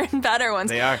with better and better ones.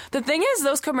 They are. The thing is,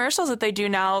 those commercials that they do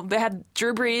now, they had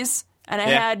Drew Brees, and it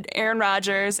had Aaron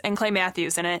Rodgers and Clay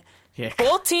Matthews in it. Yeah.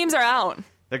 Both teams are out.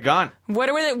 They're gone. What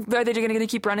are they going to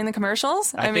keep running the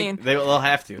commercials? I mean, they'll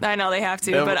have to. I know they have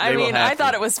to, but I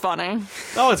thought it was funny.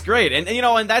 Oh, it's great.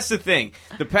 And that's the thing.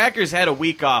 The Packers had a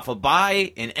week off. A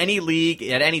bye in any league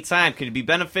at any time could be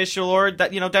beneficial or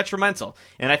detrimental.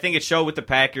 And I think it showed with the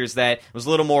Packers that it was a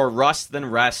little more rust than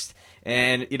rest.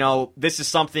 And, this is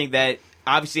something that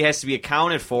obviously has to be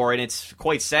accounted for, and it's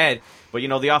quite sad. But,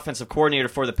 the offensive coordinator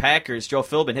for the Packers, Joe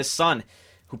Philbin, his son,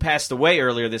 who passed away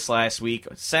earlier this last week.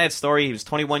 Sad story. He was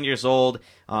 21 years old.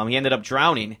 He ended up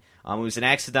drowning. It was an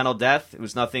accidental death. It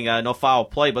was nothing, no foul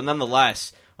play. But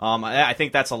nonetheless, I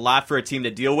think that's a lot for a team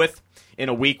to deal with in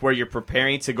a week where you're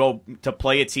preparing to go to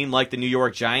play a team like the New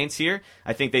York Giants here.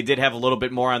 I think they did have a little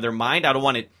bit more on their mind. I don't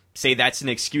want to say that's an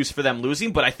excuse for them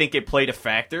losing, but I think it played a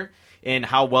factor in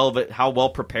how well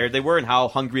prepared they were and how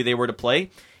hungry they were to play.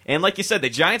 And like you said,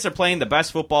 the Giants are playing the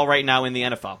best football right now in the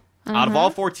NFL. Mm-hmm. Out of all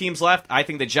 4 teams left, I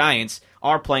think the Giants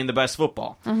are playing the best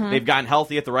football. Mm-hmm. They've gotten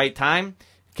healthy at the right time.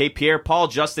 Okay, Pierre-Paul,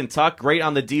 Justin Tuck, great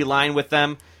on the D-line with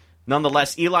them.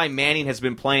 Nonetheless, Eli Manning has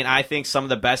been playing, I think, some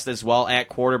of the best as well at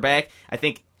quarterback. I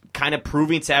think kind of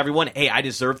proving to everyone, hey, I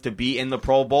deserve to be in the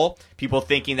Pro Bowl. People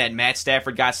thinking that Matt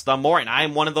Stafford got stung more, and I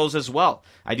am one of those as well.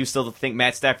 I do still think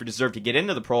Matt Stafford deserved to get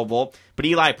into the Pro Bowl, but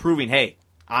Eli proving, hey,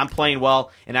 I'm playing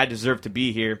well, and I deserve to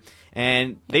be here.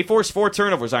 And they forced 4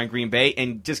 turnovers on Green Bay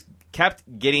and just kept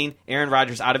getting Aaron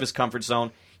Rodgers out of his comfort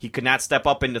zone. He could not step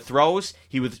up into throws.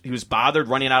 He was bothered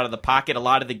running out of the pocket a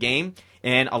lot of the game,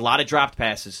 and a lot of dropped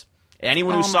passes.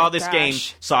 Anyone who saw this game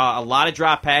saw a lot of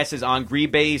drop passes on Green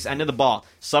Bay's end of the ball.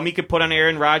 Some you could put on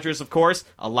Aaron Rodgers, of course.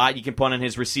 A lot you can put on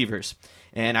his receivers.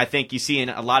 And I think you see in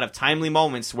a lot of timely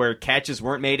moments where catches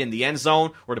weren't made in the end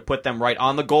zone or to put them right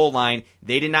on the goal line.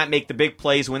 They did not make the big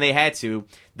plays when they had to.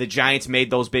 The Giants made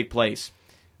those big plays.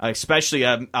 Especially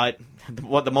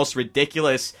the most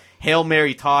ridiculous Hail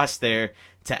Mary toss there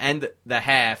to end the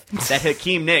half. That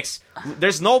Hakeem Nicks,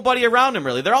 there's nobody around him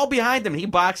really. They're all behind him. He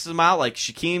boxes them out like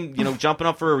Shaquem, jumping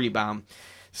up for a rebound.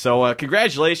 So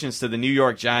congratulations to the New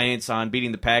York Giants on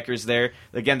beating the Packers there.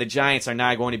 Again, the Giants are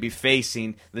now going to be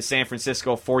facing the San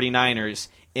Francisco 49ers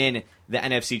in the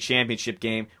NFC Championship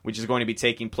game, which is going to be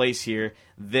taking place here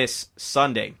this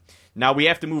Sunday. Now we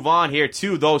have to move on here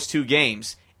to those 2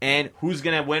 games. And who's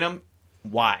going to win them?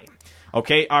 Why?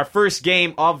 Okay, our first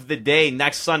game of the day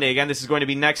next Sunday, again, this is going to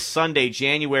be next Sunday,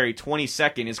 January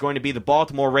 22nd, is going to be the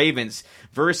Baltimore Ravens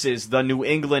versus the New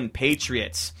England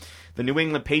Patriots. The New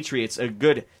England Patriots, a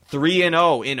good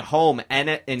 3-0 in home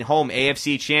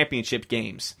AFC Championship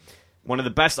games. One of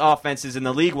the best offenses in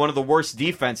the league, one of the worst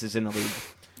defenses in the league.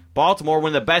 Baltimore,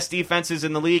 one of the best defenses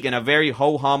in the league, and a very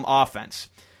ho-hum offense.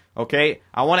 Okay,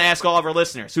 I want to ask all of our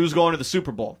listeners, who's going to the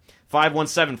Super Bowl?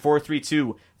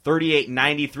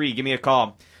 517-432-3893. Give me a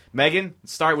call. Megan,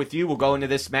 let's start with you. We'll go into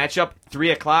this matchup.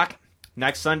 3 o'clock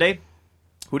next Sunday.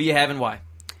 Who do you have and why?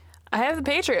 I have the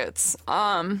Patriots.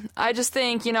 I just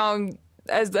think,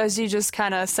 as you just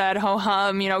kind of said,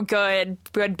 ho-hum, good,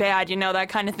 bad, that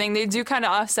kind of thing. They do kind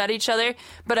of offset each other,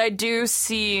 but I do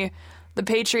see the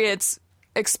Patriots'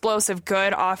 explosive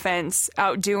good offense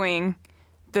outdoing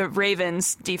the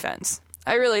Ravens' defense.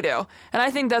 I really do. And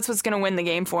I think that's what's going to win the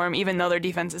game for them, even though their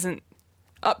defense isn't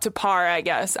up to par, I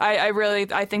guess.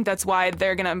 I think that's why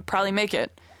they're going to probably make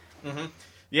it. Mm-hmm.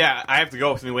 Yeah, I have to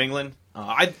go with New England.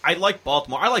 I like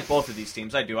Baltimore. I like both of these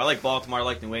teams. I do. I like Baltimore. I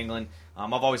like New England.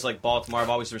 I've always liked Baltimore. I've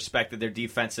always respected their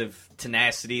defensive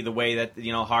tenacity, the way that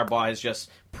Harbaugh has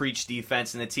just preached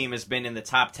defense, and the team has been in the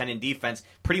top 10 in defense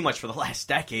pretty much for the last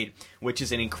decade, which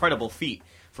is an incredible feat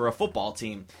for a football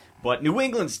team. But New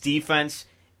England's defense,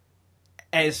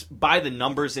 as by the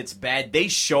numbers, it's bad. They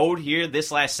showed here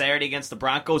this last Saturday against the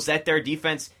Broncos that their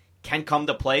defense can come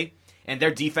to play, and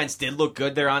their defense did look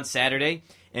good there on Saturday.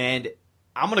 And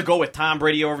I'm going to go with Tom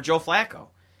Brady over Joe Flacco.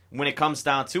 When it comes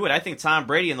down to it, I think Tom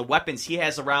Brady and the weapons he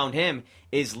has around him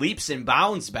is leaps and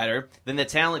bounds better than the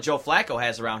talent Joe Flacco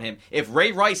has around him. If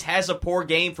Ray Rice has a poor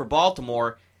game for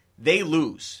Baltimore, they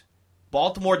lose.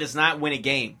 Baltimore does not win a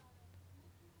game.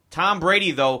 Tom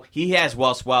Brady, though, he has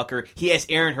Wes Welker. He has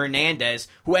Aaron Hernandez,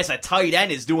 who has a tight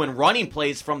end, is doing running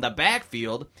plays from the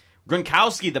backfield.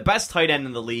 Gronkowski, the best tight end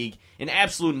in the league, an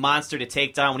absolute monster to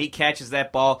take down when he catches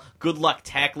that ball. Good luck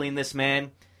tackling this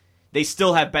man. They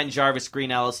still have Ben Jarvis,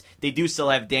 Green Ellis. They do still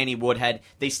have Danny Woodhead.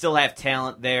 They still have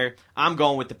talent there. I'm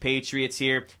going with the Patriots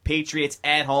here. Patriots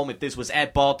at home. If this was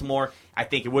at Baltimore, I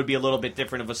think it would be a little bit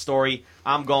different of a story.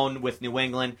 I'm going with New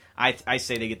England. I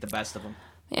say they get the best of them.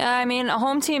 Yeah, I mean, a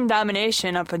home team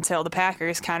domination up until the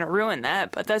Packers kind of ruined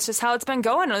that, but that's just how it's been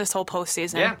going this whole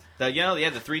postseason. Yeah,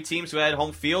 the three teams who had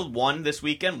home field won this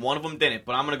weekend. One of them didn't,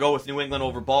 but I'm going to go with New England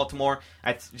over Baltimore.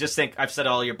 I just think, I've said it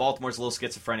all year, Baltimore's a little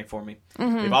schizophrenic for me.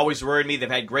 Mm-hmm. They've always worried me. They've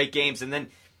had great games, and then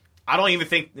I don't even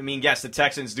think, yes, the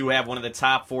Texans do have one of the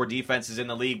top 4 defenses in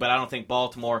the league, but I don't think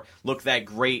Baltimore looked that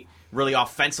great really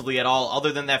offensively at all.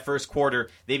 Other than that first quarter,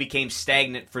 they became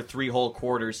stagnant for 3 whole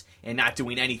quarters and not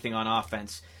doing anything on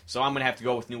offense. So I'm going to have to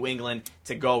go with New England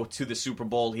to go to the Super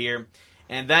Bowl here.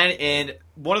 And then in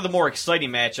one of the more exciting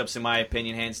matchups, in my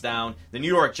opinion, hands down, the New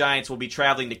York Giants will be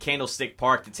traveling to Candlestick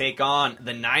Park to take on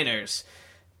the Niners.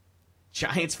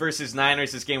 Giants versus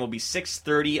Niners. This game will be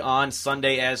 6:30 on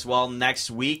Sunday as well next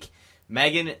week.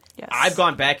 Megan, yes. I've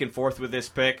gone back and forth with this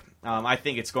pick. I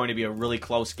think it's going to be a really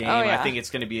close game. Oh, yeah. I think it's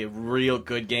going to be a real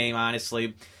good game,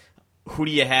 honestly. Who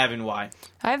do you have and why?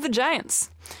 I have the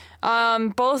Giants.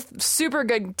 Both super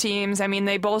good teams. I mean,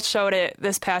 they both showed it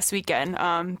this past weekend.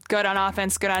 Good on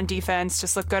offense, good on defense,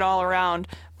 just look good all around.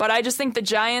 But I just think the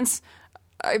Giants,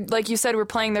 like you said, we're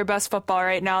playing their best football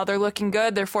right now. They're looking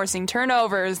good. They're forcing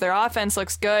turnovers. Their offense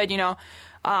looks good. Eli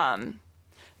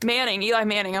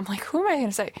Manning. I'm like, who am I going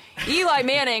to say? Eli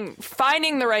Manning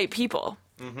finding the right people.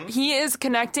 Mm-hmm. He is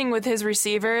connecting with his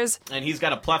receivers. And he's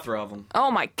got a plethora of them.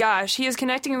 Oh, my gosh. He is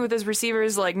connecting with his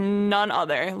receivers like none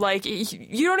other. Like,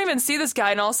 you don't even see this guy,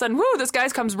 and all of a sudden, this guy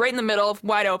comes right in the middle,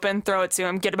 wide open, throw it to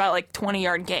him, get about,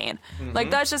 20-yard gain. Mm-hmm.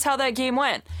 Like, that's just how that game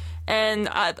went. And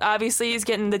obviously, he's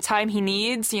getting the time he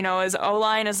needs. His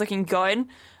O-line is looking good.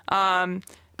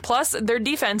 Plus, their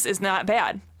defense is not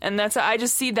bad. And I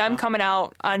just see them coming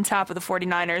out on top of the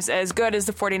 49ers, as good as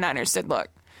the 49ers did look.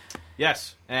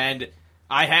 Yes, and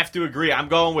I have to agree. I'm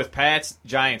going with Pats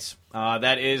Giants.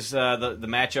 That is the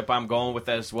matchup I'm going with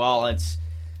as well.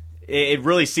 It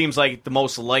really seems like the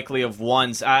most likely of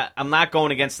ones. I'm not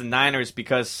going against the Niners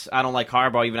because I don't like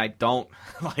Harbaugh. Even I don't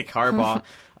like Harbaugh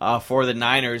for the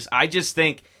Niners. I just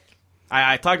think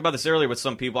I talked about this earlier with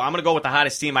some people. I'm going to go with the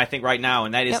hottest team I think right now,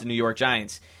 and that is the New York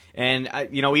Giants. And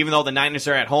even though the Niners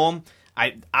are at home,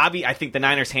 I think the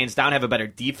Niners hands down have a better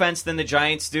defense than the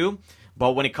Giants do.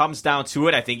 But when it comes down to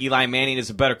it, I think Eli Manning is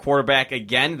a better quarterback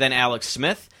again than Alex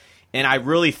Smith. And I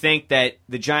really think that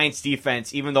the Giants'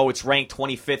 defense, even though it's ranked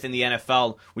 25th in the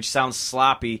NFL, which sounds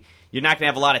sloppy, you're not going to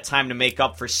have a lot of time to make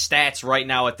up for stats right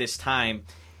now at this time.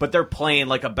 But they're playing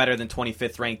like a better than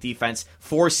 25th ranked defense,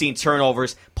 forcing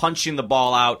turnovers, punching the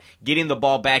ball out, getting the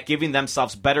ball back, giving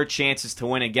themselves better chances to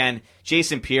win again.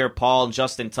 Jason Pierre-Paul and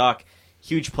Justin Tuck,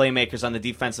 huge playmakers on the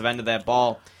defensive end of that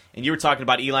ball. And you were talking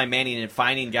about Eli Manning and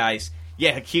finding guys.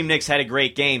 Yeah, Hakeem Nicks had a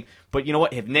great game, but you know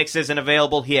what? If Nicks isn't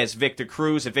available, he has Victor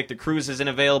Cruz. If Victor Cruz isn't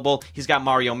available, he's got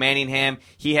Mario Manningham.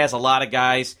 He has a lot of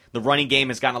guys. The running game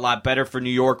has gotten a lot better for New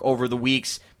York over the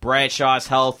weeks. Bradshaw's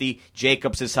healthy.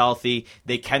 Jacobs is healthy.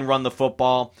 They can run the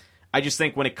football. I just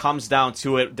think when it comes down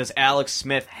to it, does Alex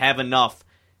Smith have enough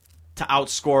to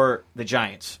outscore the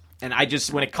Giants? And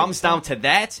when it comes down to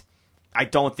that, I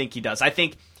don't think he does. I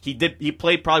think he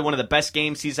played probably one of the best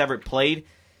games he's ever played.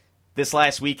 this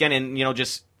last weekend, and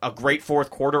just a great fourth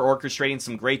quarter, orchestrating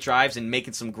some great drives and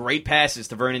making some great passes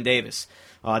to Vernon Davis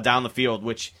down the field,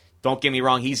 which, don't get me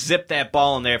wrong, he zipped that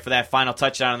ball in there for that final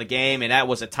touchdown of the game, and that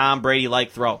was a Tom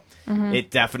Brady-like throw. Mm-hmm.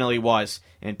 It definitely was.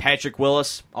 And Patrick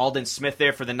Willis, Aldon Smith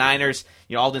there for the Niners.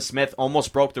 Aldon Smith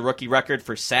almost broke the rookie record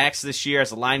for sacks this year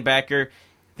as a linebacker.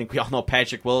 I think we all know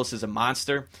Patrick Willis is a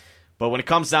monster. But when it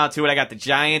comes down to it, I got the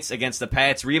Giants against the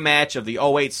Pats, rematch of the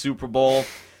 2008 Super Bowl,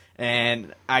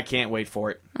 and I can't wait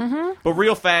for it. Mm-hmm. But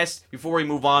real fast, before we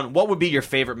move on, what would be your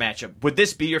favorite matchup? Would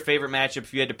this be your favorite matchup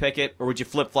if you had to pick it, or would you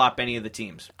flip-flop any of the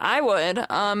teams? I would.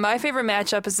 My favorite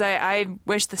matchup is I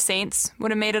wish the Saints would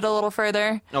have made it a little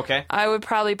further. Okay. I would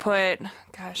probably put,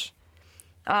 this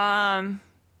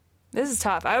is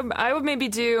tough. I would maybe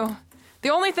do, the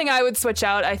only thing I would switch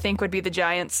out, I think, would be the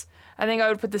Giants. I think I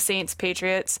would put the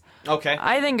Saints-Patriots. Okay.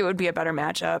 I think it would be a better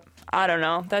matchup. I don't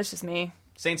know. That's just me.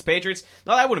 Saints-Patriots?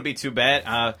 No, that wouldn't be too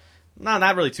bad. No,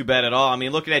 not really too bad at all. I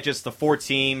mean, looking at just the 4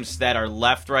 teams that are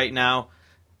left right now,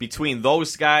 between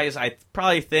those guys, I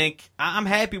probably think I'm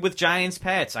happy with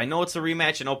Giants-Pats. I know it's a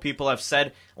rematch. I know people have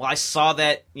said, well, I saw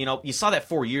that, you saw that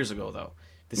 4 years ago, though.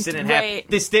 This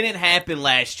didn't happen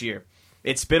last year.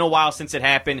 It's been a while since it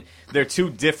happened. They're 2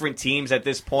 different teams at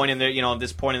this point in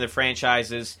their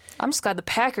franchises. I'm just glad the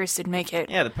Packers didn't make it.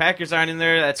 Yeah, the Packers aren't in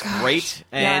there. That's great.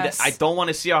 And yes. I don't want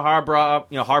to see a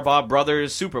Harbaugh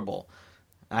brothers Super Bowl.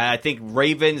 I think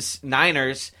Ravens,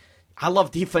 Niners, I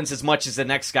love defense as much as the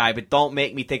next guy, but don't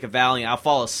make me take a Valiant. I'll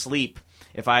fall asleep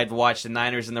if I had to watch the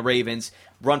Niners and the Ravens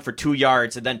run for 2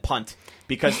 yards and then punt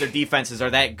because their defenses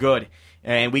are that good.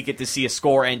 And we get to see a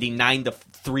score ending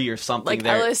 9-3 or something like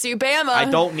there. LSU, Bama. I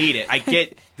don't need it. I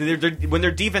get when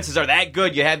their defenses are that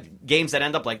good, you have games that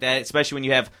end up like that, especially when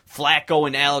you have Flacco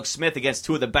and Alex Smith against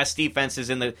 2 of the best defenses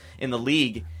in the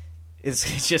league.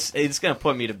 It's going to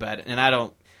put me to bed. And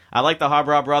I like the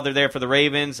Harbaugh brother there for the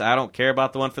Ravens. I don't care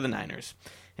about the one for the Niners.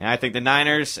 And I think the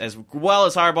Niners, as well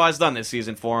as Harbaugh has done this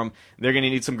season for them, they're going to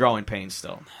need some growing pains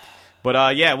still.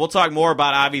 But, we'll talk more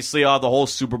about, obviously, the whole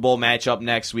Super Bowl matchup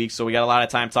next week, so we got a lot of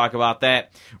time to talk about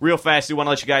that. Real fast, we want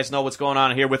to let you guys know what's going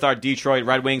on here with our Detroit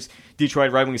Red Wings.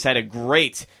 Detroit Red Wings had a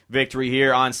great victory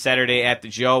here on Saturday at the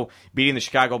Joe, beating the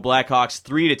Chicago Blackhawks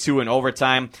 3-2 in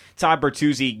overtime. Todd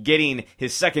Bertuzzi getting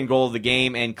his second goal of the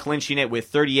game and clinching it with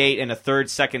 38 1/3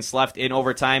 seconds left in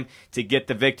overtime to get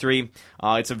the victory.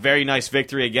 It's a very nice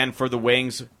victory again for the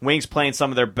Wings. Wings playing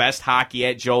some of their best hockey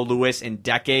at Joe Louis in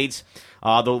decades.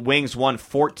 The Wings won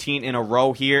 14 in a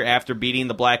row here after beating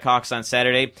the Blackhawks on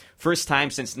Saturday. First time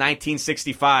since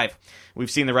 1965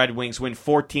 we've seen the Red Wings win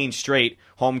 14 straight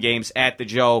home games at the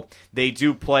Joe. They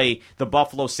do play the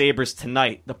Buffalo Sabres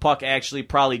tonight. The puck actually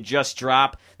probably just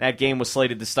dropped. That game was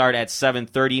slated to start at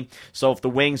 7:30. So if the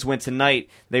Wings win tonight,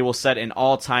 they will set an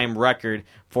all-time record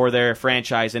for their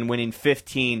franchise in winning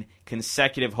 15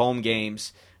 consecutive home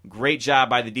games. Great job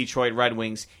by the Detroit Red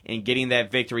Wings in getting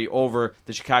that victory over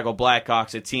the Chicago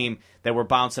Blackhawks, a team that we're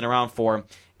bouncing around for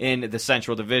in the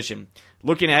Central Division.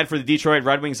 Looking ahead for the Detroit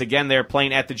Red Wings, again, they're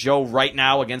playing at the Joe right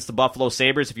now against the Buffalo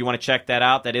Sabres. If you want to check that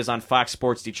out, that is on Fox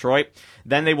Sports Detroit.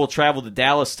 Then they will travel to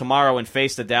Dallas tomorrow and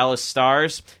face the Dallas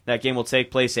Stars. That game will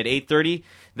take place at 8:30.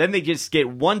 Then they just get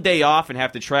 1 day off and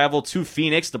have to travel to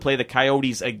Phoenix to play the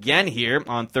Coyotes again here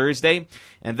on Thursday.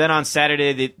 And then on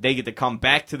Saturday, they get to come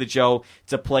back to the Joe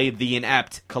to play the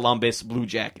inept Columbus Blue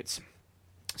Jackets.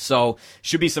 So,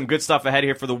 should be some good stuff ahead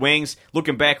here for the Wings.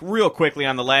 Looking back real quickly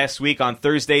on the last week, on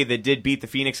Thursday, they did beat the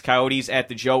Phoenix Coyotes at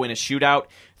the Joe in a shootout,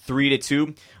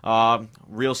 3-2.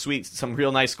 Real sweet, some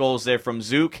real nice goals there from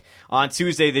Zook. On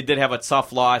Tuesday, they did have a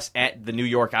tough loss at the New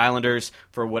York Islanders.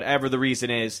 For whatever the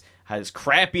reason is, as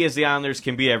crappy as the Islanders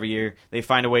can be every year, they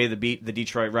find a way to beat the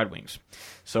Detroit Red Wings.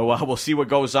 So we'll see what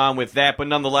goes on with that. But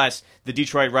nonetheless, the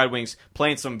Detroit Red Wings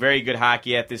playing some very good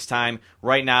hockey at this time.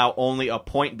 Right now, only a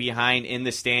point behind in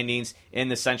the standings in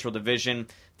the Central Division.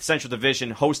 The Central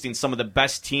Division hosting some of the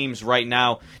best teams right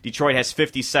now. Detroit has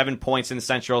 57 points in the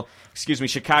Central.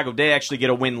 Chicago did actually get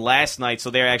a win last night, so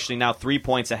they're actually now 3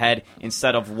 points ahead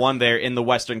instead of 1 there in the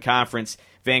Western Conference.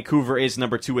 Vancouver is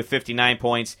number 2 with 59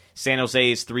 points. San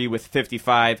Jose is 3 with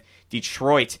 55.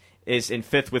 Detroit is in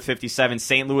 5th with 57.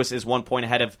 St. Louis is 1 point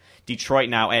ahead of Detroit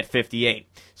now at 58.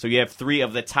 So you have 3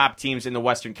 of the top teams in the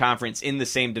Western Conference in the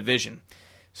same division.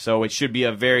 So it should be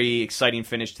a very exciting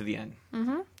finish to the end.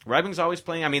 Mm-hmm. Red Wings always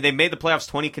playing. I mean, they made the playoffs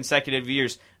 20 consecutive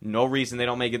years. No reason they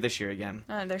don't make it this year again.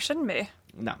 There shouldn't be.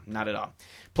 No, not at all.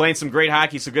 Playing some great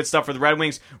hockey, so good stuff for the Red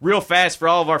Wings. Real fast for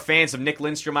all of our fans of Nick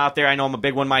Lindstrom out there. I know I'm a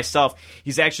big one myself.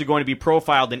 He's actually going to be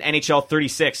profiled in NHL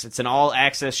 36. It's an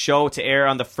all-access show to air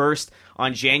first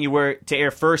on January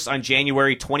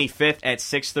 25th at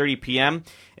 6:30 p.m.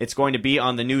 It's going to be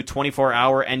on the new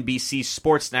 24-hour NBC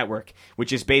Sports Network,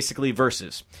 which is basically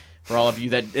Versus. For all of you,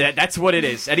 that's what it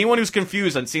is. Anyone who's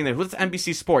confused on seeing that, what's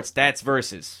NBC Sports? That's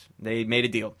Versus. They made a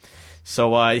deal.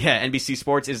 So, NBC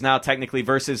Sports is now technically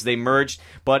Versus. They merged,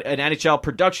 but an NHL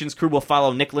Productions crew will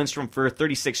follow Nick Lindstrom for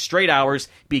 36 straight hours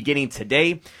beginning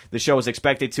today. The show is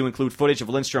expected to include footage of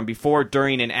Lindstrom before,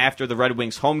 during, and after the Red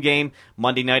Wings home game,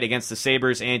 Monday night against the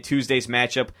Sabres, and Tuesday's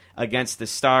matchup against the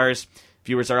Stars.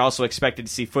 Viewers are also expected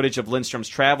to see footage of Lindstrom's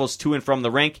travels to and from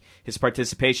the rink, his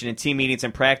participation in team meetings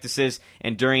and practices,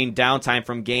 and during downtime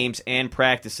from games and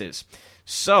practices.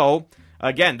 So,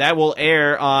 again, that will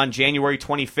air on January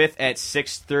 25th at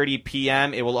 6:30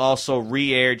 p.m. It will also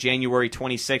re-air January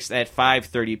 26th at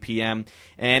 5:30 p.m.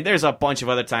 And there's a bunch of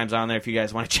other times on there if you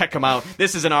guys want to check them out.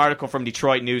 This is an article from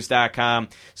DetroitNews.com,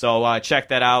 so check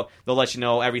that out. They'll let you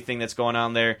know everything that's going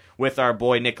on there with our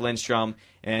boy Nick Lindstrom.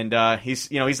 And he's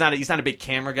not a big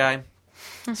camera guy,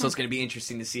 so it's going to be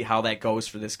interesting to see how that goes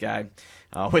for this guy.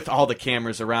 With all the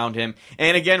cameras around him.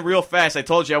 And again, real fast, I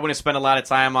told you I wouldn't spend a lot of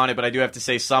time on it, but I do have to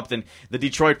say something. The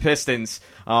Detroit Pistons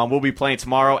will be playing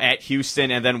tomorrow at Houston,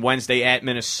 and then Wednesday at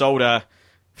Minnesota.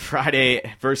 Friday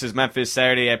versus Memphis,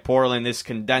 Saturday at Portland. This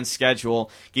condensed schedule,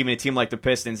 giving a team like the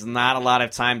Pistons not a lot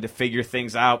of time to figure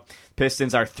things out.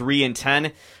 Pistons are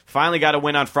 3-10. Finally got a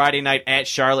win on Friday night at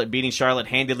Charlotte, beating Charlotte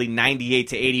handedly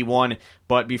 98-81.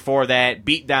 But before that,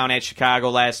 beat down at Chicago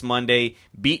last Monday,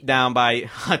 beat down by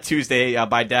Tuesday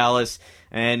by Dallas,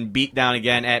 and beat down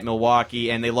again at Milwaukee.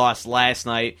 And they lost last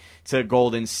night to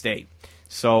Golden State.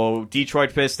 So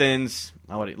Detroit Pistons,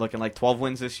 looking like 12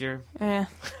 wins this year? Yeah.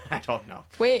 I don't know.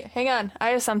 Wait, hang on. I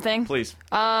have something. Please.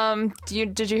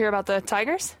 Did you hear about the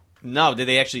Tigers? No. Did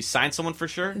they actually sign someone for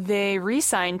sure? They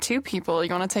re-signed 2 people.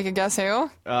 You want to take a guess who?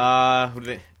 Who did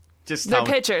they? Just They're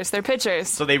pitchers. They're pitchers.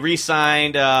 So they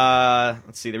re-signed,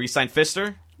 they re-signed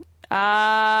Pfister?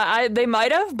 They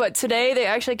might have, but today they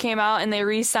actually came out and they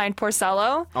re-signed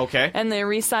Porcello. Okay. And they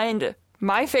re-signed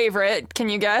my favorite. Can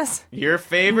you guess? Your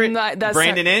favorite?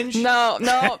 Brandon Inge? No.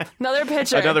 Another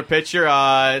pitcher. Another pitcher?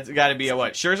 It's got to be No.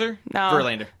 Scherzer?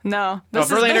 Verlander? No.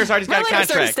 Verlander's already got a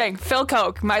contract. Phil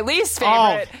Koch, my least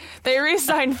favorite. Oh. They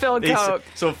re-signed Phil Koch.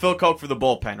 So Phil Koch for the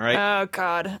bullpen, right? Oh,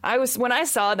 God. When I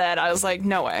saw that, I was like,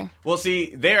 no way. Well,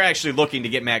 see, they're actually looking to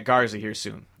get Matt Garza here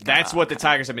soon. That's what the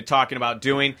Tigers have been talking about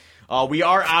doing. We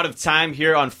are out of time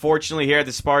here, unfortunately, here at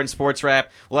the Spartan Sports Wrap.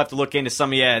 We'll have to look into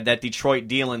some of that Detroit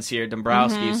dealings here,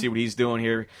 Dombrowski, see what he's doing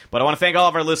here. But I want to thank all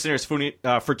of our listeners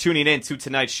for tuning in to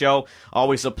tonight's show.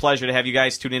 Always a pleasure to have you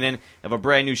guys tuning in. I have a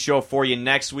brand new show for you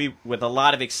next week with a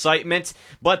lot of excitement.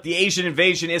 But the Asian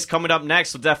invasion is coming up next,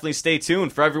 so definitely stay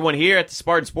tuned. For everyone here at the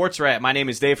Spartan Sports Wrap, my name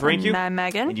is Dave Ferrincu. And I'm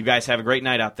Megan. And you guys have a great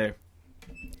night out there.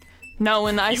 No,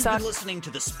 when I saw... You've been listening to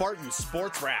the Spartan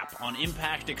Sports Wrap on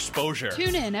Impact Exposure.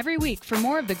 Tune in every week for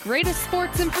more of the greatest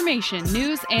sports information,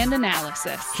 news, and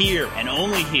analysis. Here and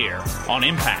only here on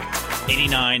Impact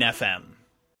 89 FM.